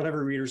layouts. Not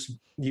every readers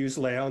use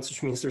layouts,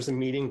 which means there's a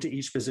meaning to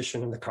each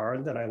position in the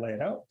card that I lay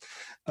it out.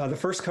 The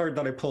first card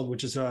that I pulled,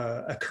 which is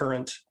a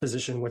current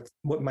position with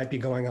what might be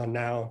going on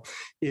now,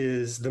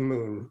 is the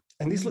moon.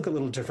 And these look a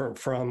little different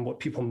from what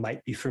people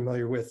might be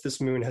familiar with.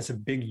 This moon has a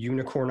big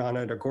unicorn on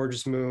it, a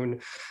gorgeous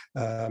moon,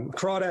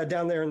 crawdad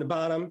down there in the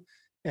bottom.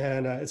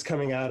 And it's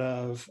coming out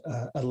of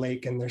a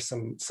lake, and there's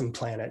some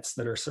planets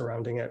that are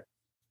surrounding it.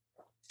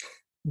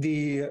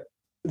 The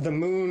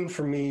moon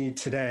for me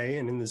today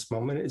and in this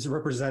moment is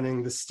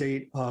representing the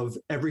state of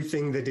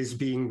everything that is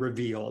being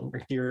revealed.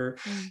 You're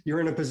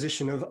in a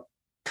position of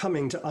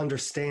coming to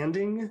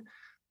understanding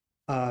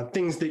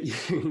things that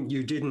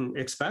you didn't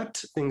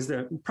expect, things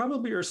that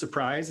probably are a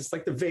surprise. It's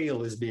like the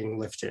veil is being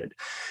lifted.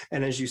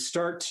 And as you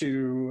start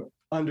to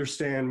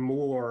understand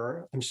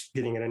more, I'm just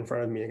getting it in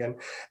front of me again.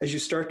 As you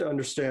start to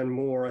understand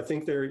more, I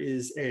think there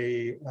is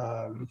there's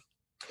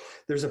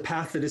a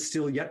path that is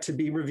still yet to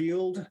be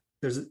revealed.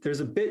 There's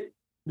a bit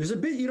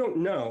you don't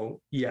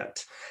know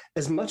yet.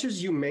 As much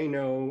as you may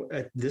know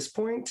at this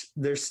point,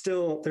 there's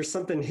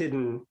something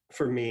hidden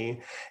for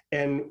me.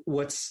 And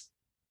what's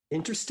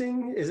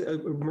interesting is,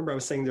 remember I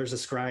was saying there's a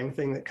scrying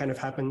thing that kind of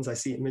happens. I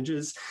see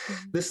images.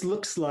 Mm-hmm. This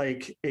looks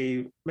like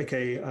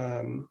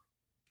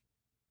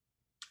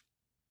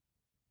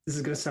this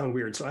is going to sound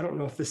weird, so I don't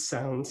know if this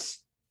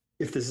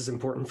is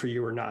important for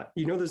you or not.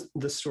 You know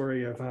the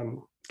story of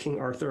King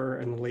Arthur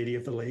and the Lady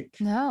of the Lake?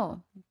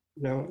 No.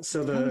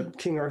 So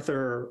King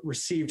Arthur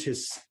received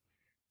his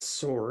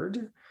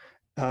sword,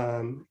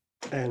 and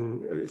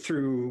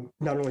through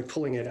not only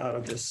pulling it out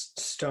of this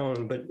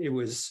stone, but it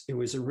was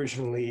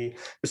originally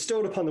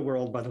bestowed upon the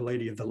world by the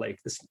Lady of the Lake,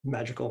 this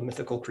magical,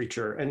 mythical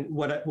creature. And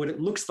what it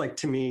looks like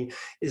to me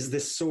is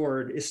this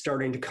sword is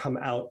starting to come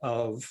out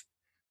of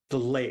the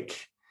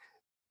lake.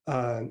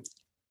 I'm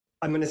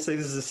going to say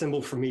this is a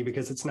symbol for me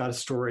because it's not a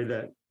story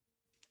that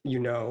you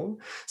know.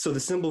 So the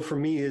symbol for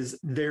me is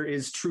there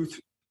is truth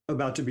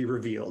about to be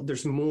revealed.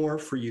 There's more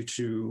for you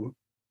to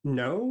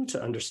know,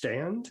 to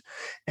understand,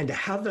 and to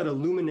have that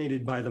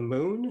illuminated by the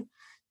moon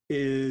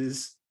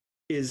it's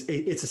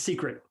a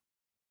secret.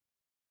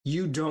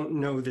 You don't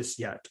know this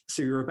yet,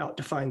 so you're about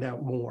to find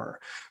out more,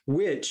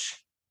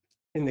 which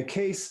in the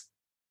case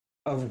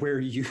of where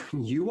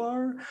you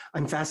are,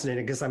 I'm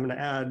fascinated because I'm going to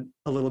add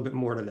a little bit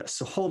more to this.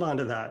 So hold on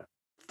to that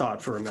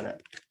thought for a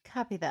minute.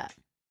 Copy that.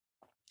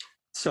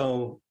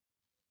 So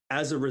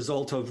as a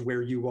result of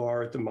where you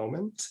are at the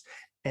moment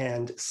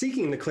and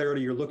seeking the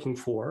clarity you're looking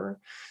for,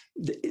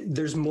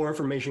 there's more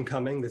information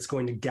coming that's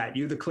going to get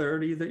you the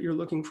clarity that you're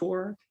looking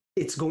for.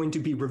 It's going to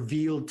be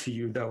revealed to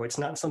you, though. It's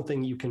not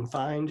something you can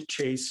find,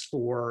 chase,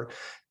 or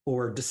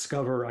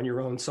discover on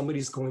your own.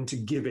 Somebody's going to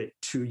give it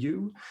to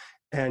you.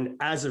 And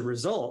as a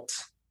result,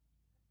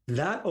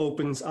 that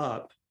opens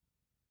up,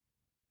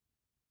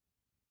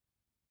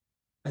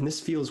 and this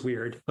feels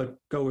weird, but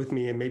go with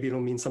me and maybe it'll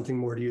mean something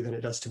more to you than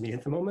it does to me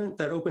at the moment.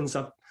 That opens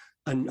up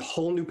a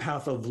whole new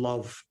path of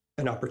love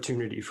and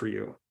opportunity for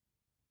you.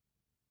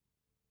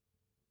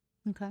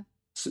 Okay.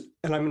 So,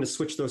 and I'm going to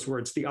switch those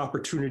words, the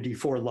opportunity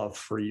for love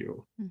for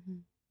you. Mm-hmm.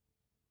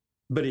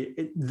 But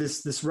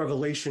this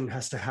revelation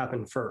has to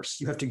happen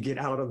first. You have to get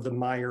out of the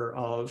mire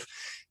of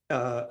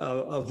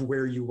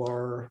where you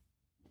are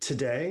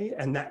today.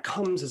 And that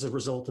comes as a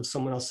result of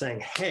someone else saying,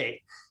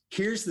 hey,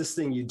 here's this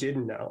thing you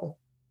didn't know.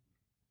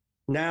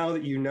 Now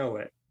that you know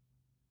it,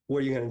 what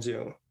are you going to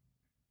do?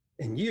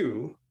 And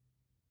you,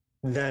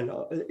 then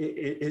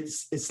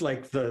it's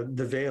like the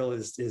veil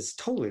is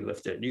totally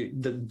lifted.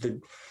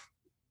 The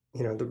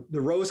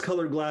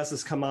rose-colored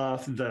glasses come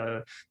off,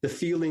 the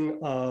feeling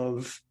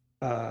of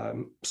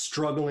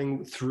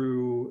struggling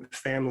through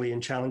family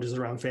and challenges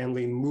around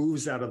family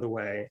moves out of the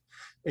way,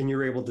 and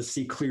you're able to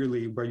see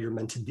clearly where you're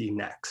meant to be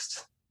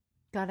next.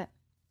 Got it.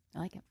 I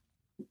like it.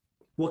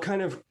 What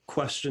kind of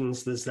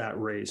questions does that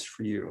raise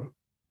for you?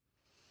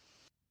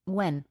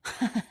 When?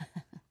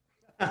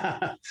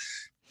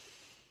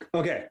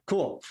 Okay,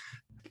 cool.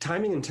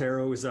 Timing in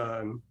tarot is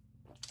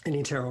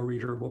any tarot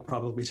reader will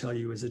probably tell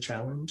you is a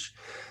challenge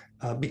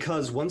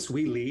because once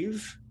we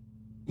leave,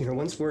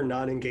 once we're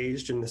not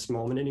engaged in this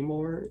moment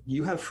anymore,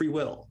 you have free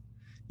will.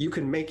 You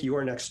can make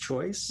your next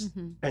choice.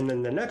 Mm-hmm. And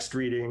then the next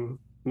reading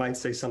might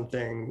say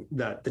something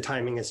that the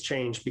timing has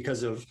changed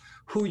because of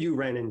who you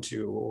ran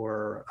into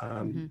or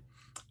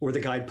the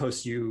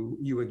guideposts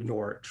you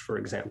ignored, for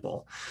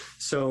example.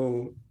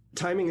 So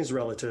timing is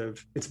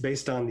relative. It's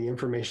based on the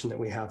information that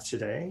we have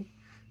today,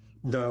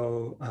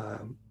 though I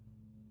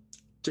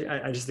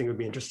just think it would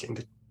be interesting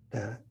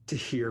to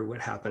hear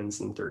what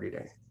happens in 30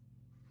 days.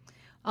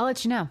 I'll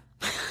let you know.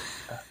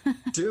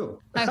 Do.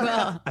 I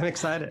will. I'm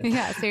excited.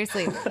 Yeah,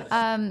 seriously.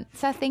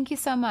 Seth, thank you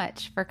so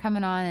much for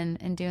coming on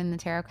and doing the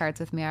tarot cards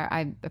with me.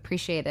 I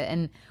appreciate it.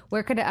 And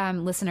where could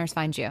listeners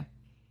find you?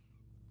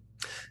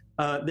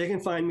 They can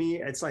find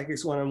me at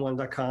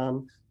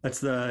psychics1on1.com. That's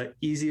the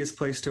easiest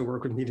place to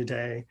work with me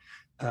today.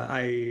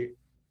 I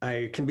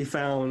can be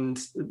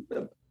found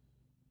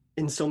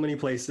in so many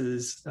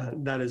places.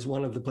 That is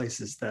one of the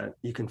places that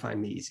you can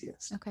find me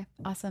easiest. Okay,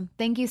 awesome.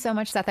 Thank you so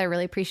much, Seth. I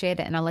really appreciate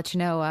it. And I'll let you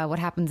know what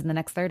happens in the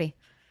next 30.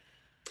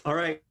 All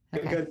right.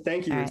 Okay. Good.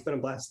 Thank you. All It's right. been a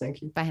blast.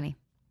 Thank you. Bye, honey.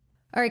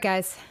 All right,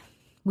 guys,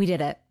 we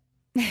did it.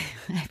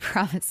 I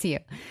promise you.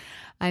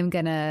 I'm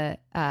going to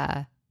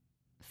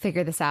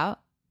figure this out,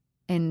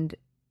 and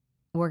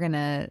we're going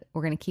to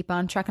keep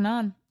on trucking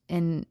on.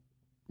 And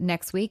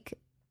next week,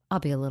 I'll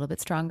be a little bit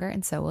stronger,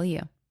 and so will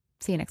you.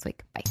 See you next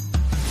week. Bye.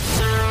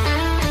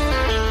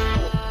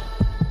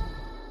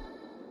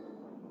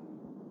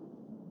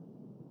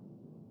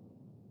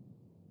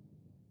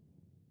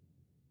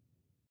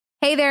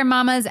 Hey there,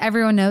 mamas.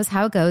 Everyone knows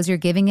how it goes. You're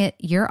giving it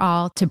your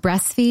all to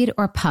breastfeed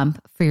or pump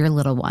for your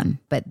little one.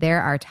 But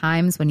there are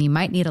times when you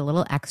might need a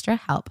little extra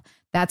help.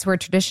 That's where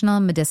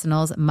traditional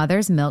medicinals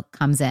Mother's Milk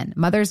comes in.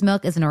 Mother's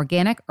Milk is an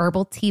organic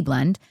herbal tea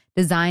blend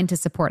designed to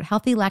support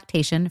healthy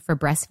lactation for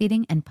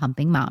breastfeeding and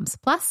pumping moms.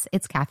 Plus,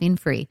 it's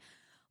caffeine-free.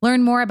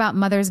 Learn more about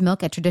Mother's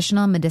Milk at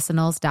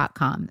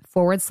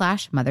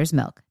traditionalmedicinals.com/Mother's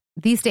Milk.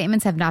 These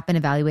statements have not been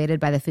evaluated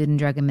by the Food and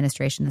Drug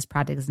Administration. This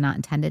product is not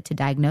intended to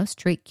diagnose,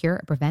 treat, cure,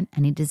 or prevent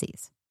any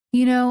disease.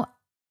 You know,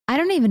 I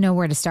don't even know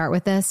where to start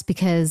with this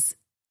because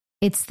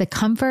it's the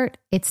comfort,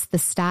 it's the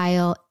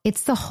style,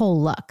 it's the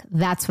whole look.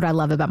 That's what I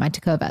love about my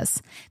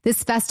Tecovas.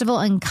 This festival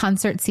and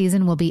concert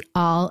season will be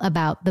all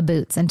about the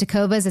boots, and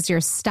Tecovas is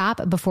your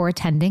stop before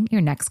attending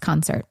your next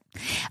concert.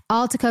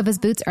 All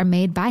Tecovas boots are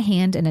made by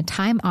hand in a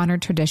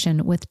time-honored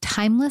tradition with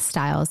timeless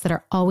styles that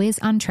are always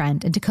on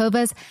trend. And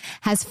Tecovas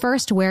has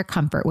first wear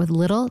comfort with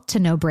little to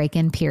no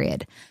break-in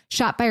period.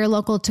 Shop by your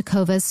local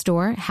Tecovas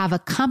store, have a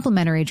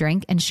complimentary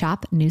drink, and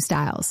shop new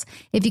styles.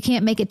 If you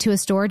can't make it to a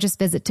store, just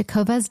visit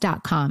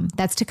tecovas.com.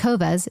 That's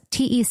Tecovas,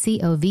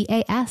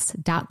 Tecovas.com,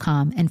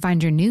 and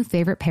find your new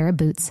favorite pair of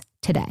boots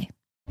today.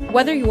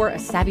 Whether you're a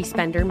savvy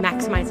spender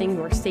maximizing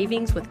your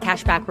savings with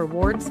cashback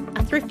rewards,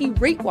 a thrifty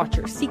rate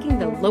watcher seeking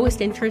the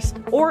lowest interest,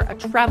 or a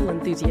travel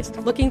enthusiast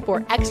looking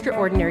for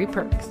extraordinary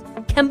perks,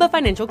 Kemba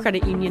Financial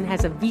Credit Union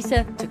has a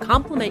visa to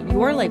complement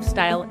your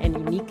lifestyle and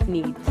unique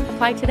needs.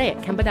 Apply today at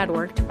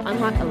Kemba.org to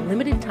unlock a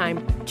limited-time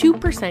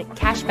 2%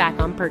 cash back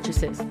on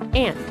purchases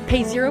and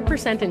pay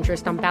 0%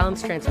 interest on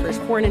balance transfers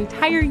for an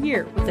entire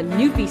year with a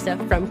new visa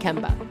from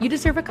Kemba. You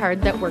deserve a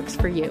card that works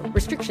for you.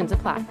 Restrictions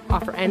apply.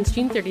 Offer ends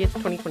June 30th,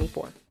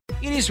 2024.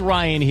 It is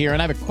Ryan here,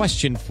 and I have a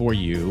question for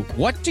you.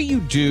 What do you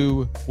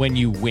do when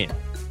you win?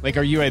 Like,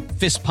 are you a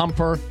fist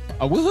pumper,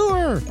 a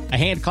woo-hooer, a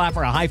hand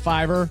clapper, a high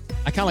fiver?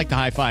 I kind of like the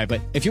high five,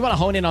 but if you want to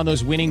hone in on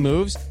those winning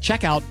moves,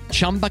 check out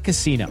Chumba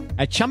Casino.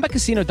 At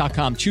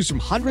ChumbaCasino.com, choose from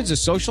hundreds of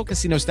social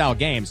casino-style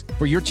games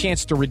for your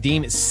chance to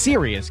redeem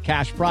serious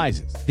cash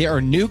prizes. There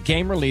are new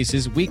game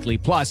releases weekly,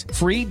 plus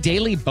free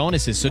daily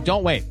bonuses. So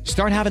don't wait.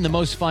 Start having the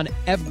most fun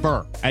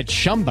ever at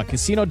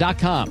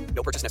ChumbaCasino.com.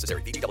 No purchase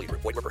necessary. VGW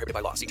Group. Void where prohibited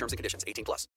by law. See terms and conditions. 18+.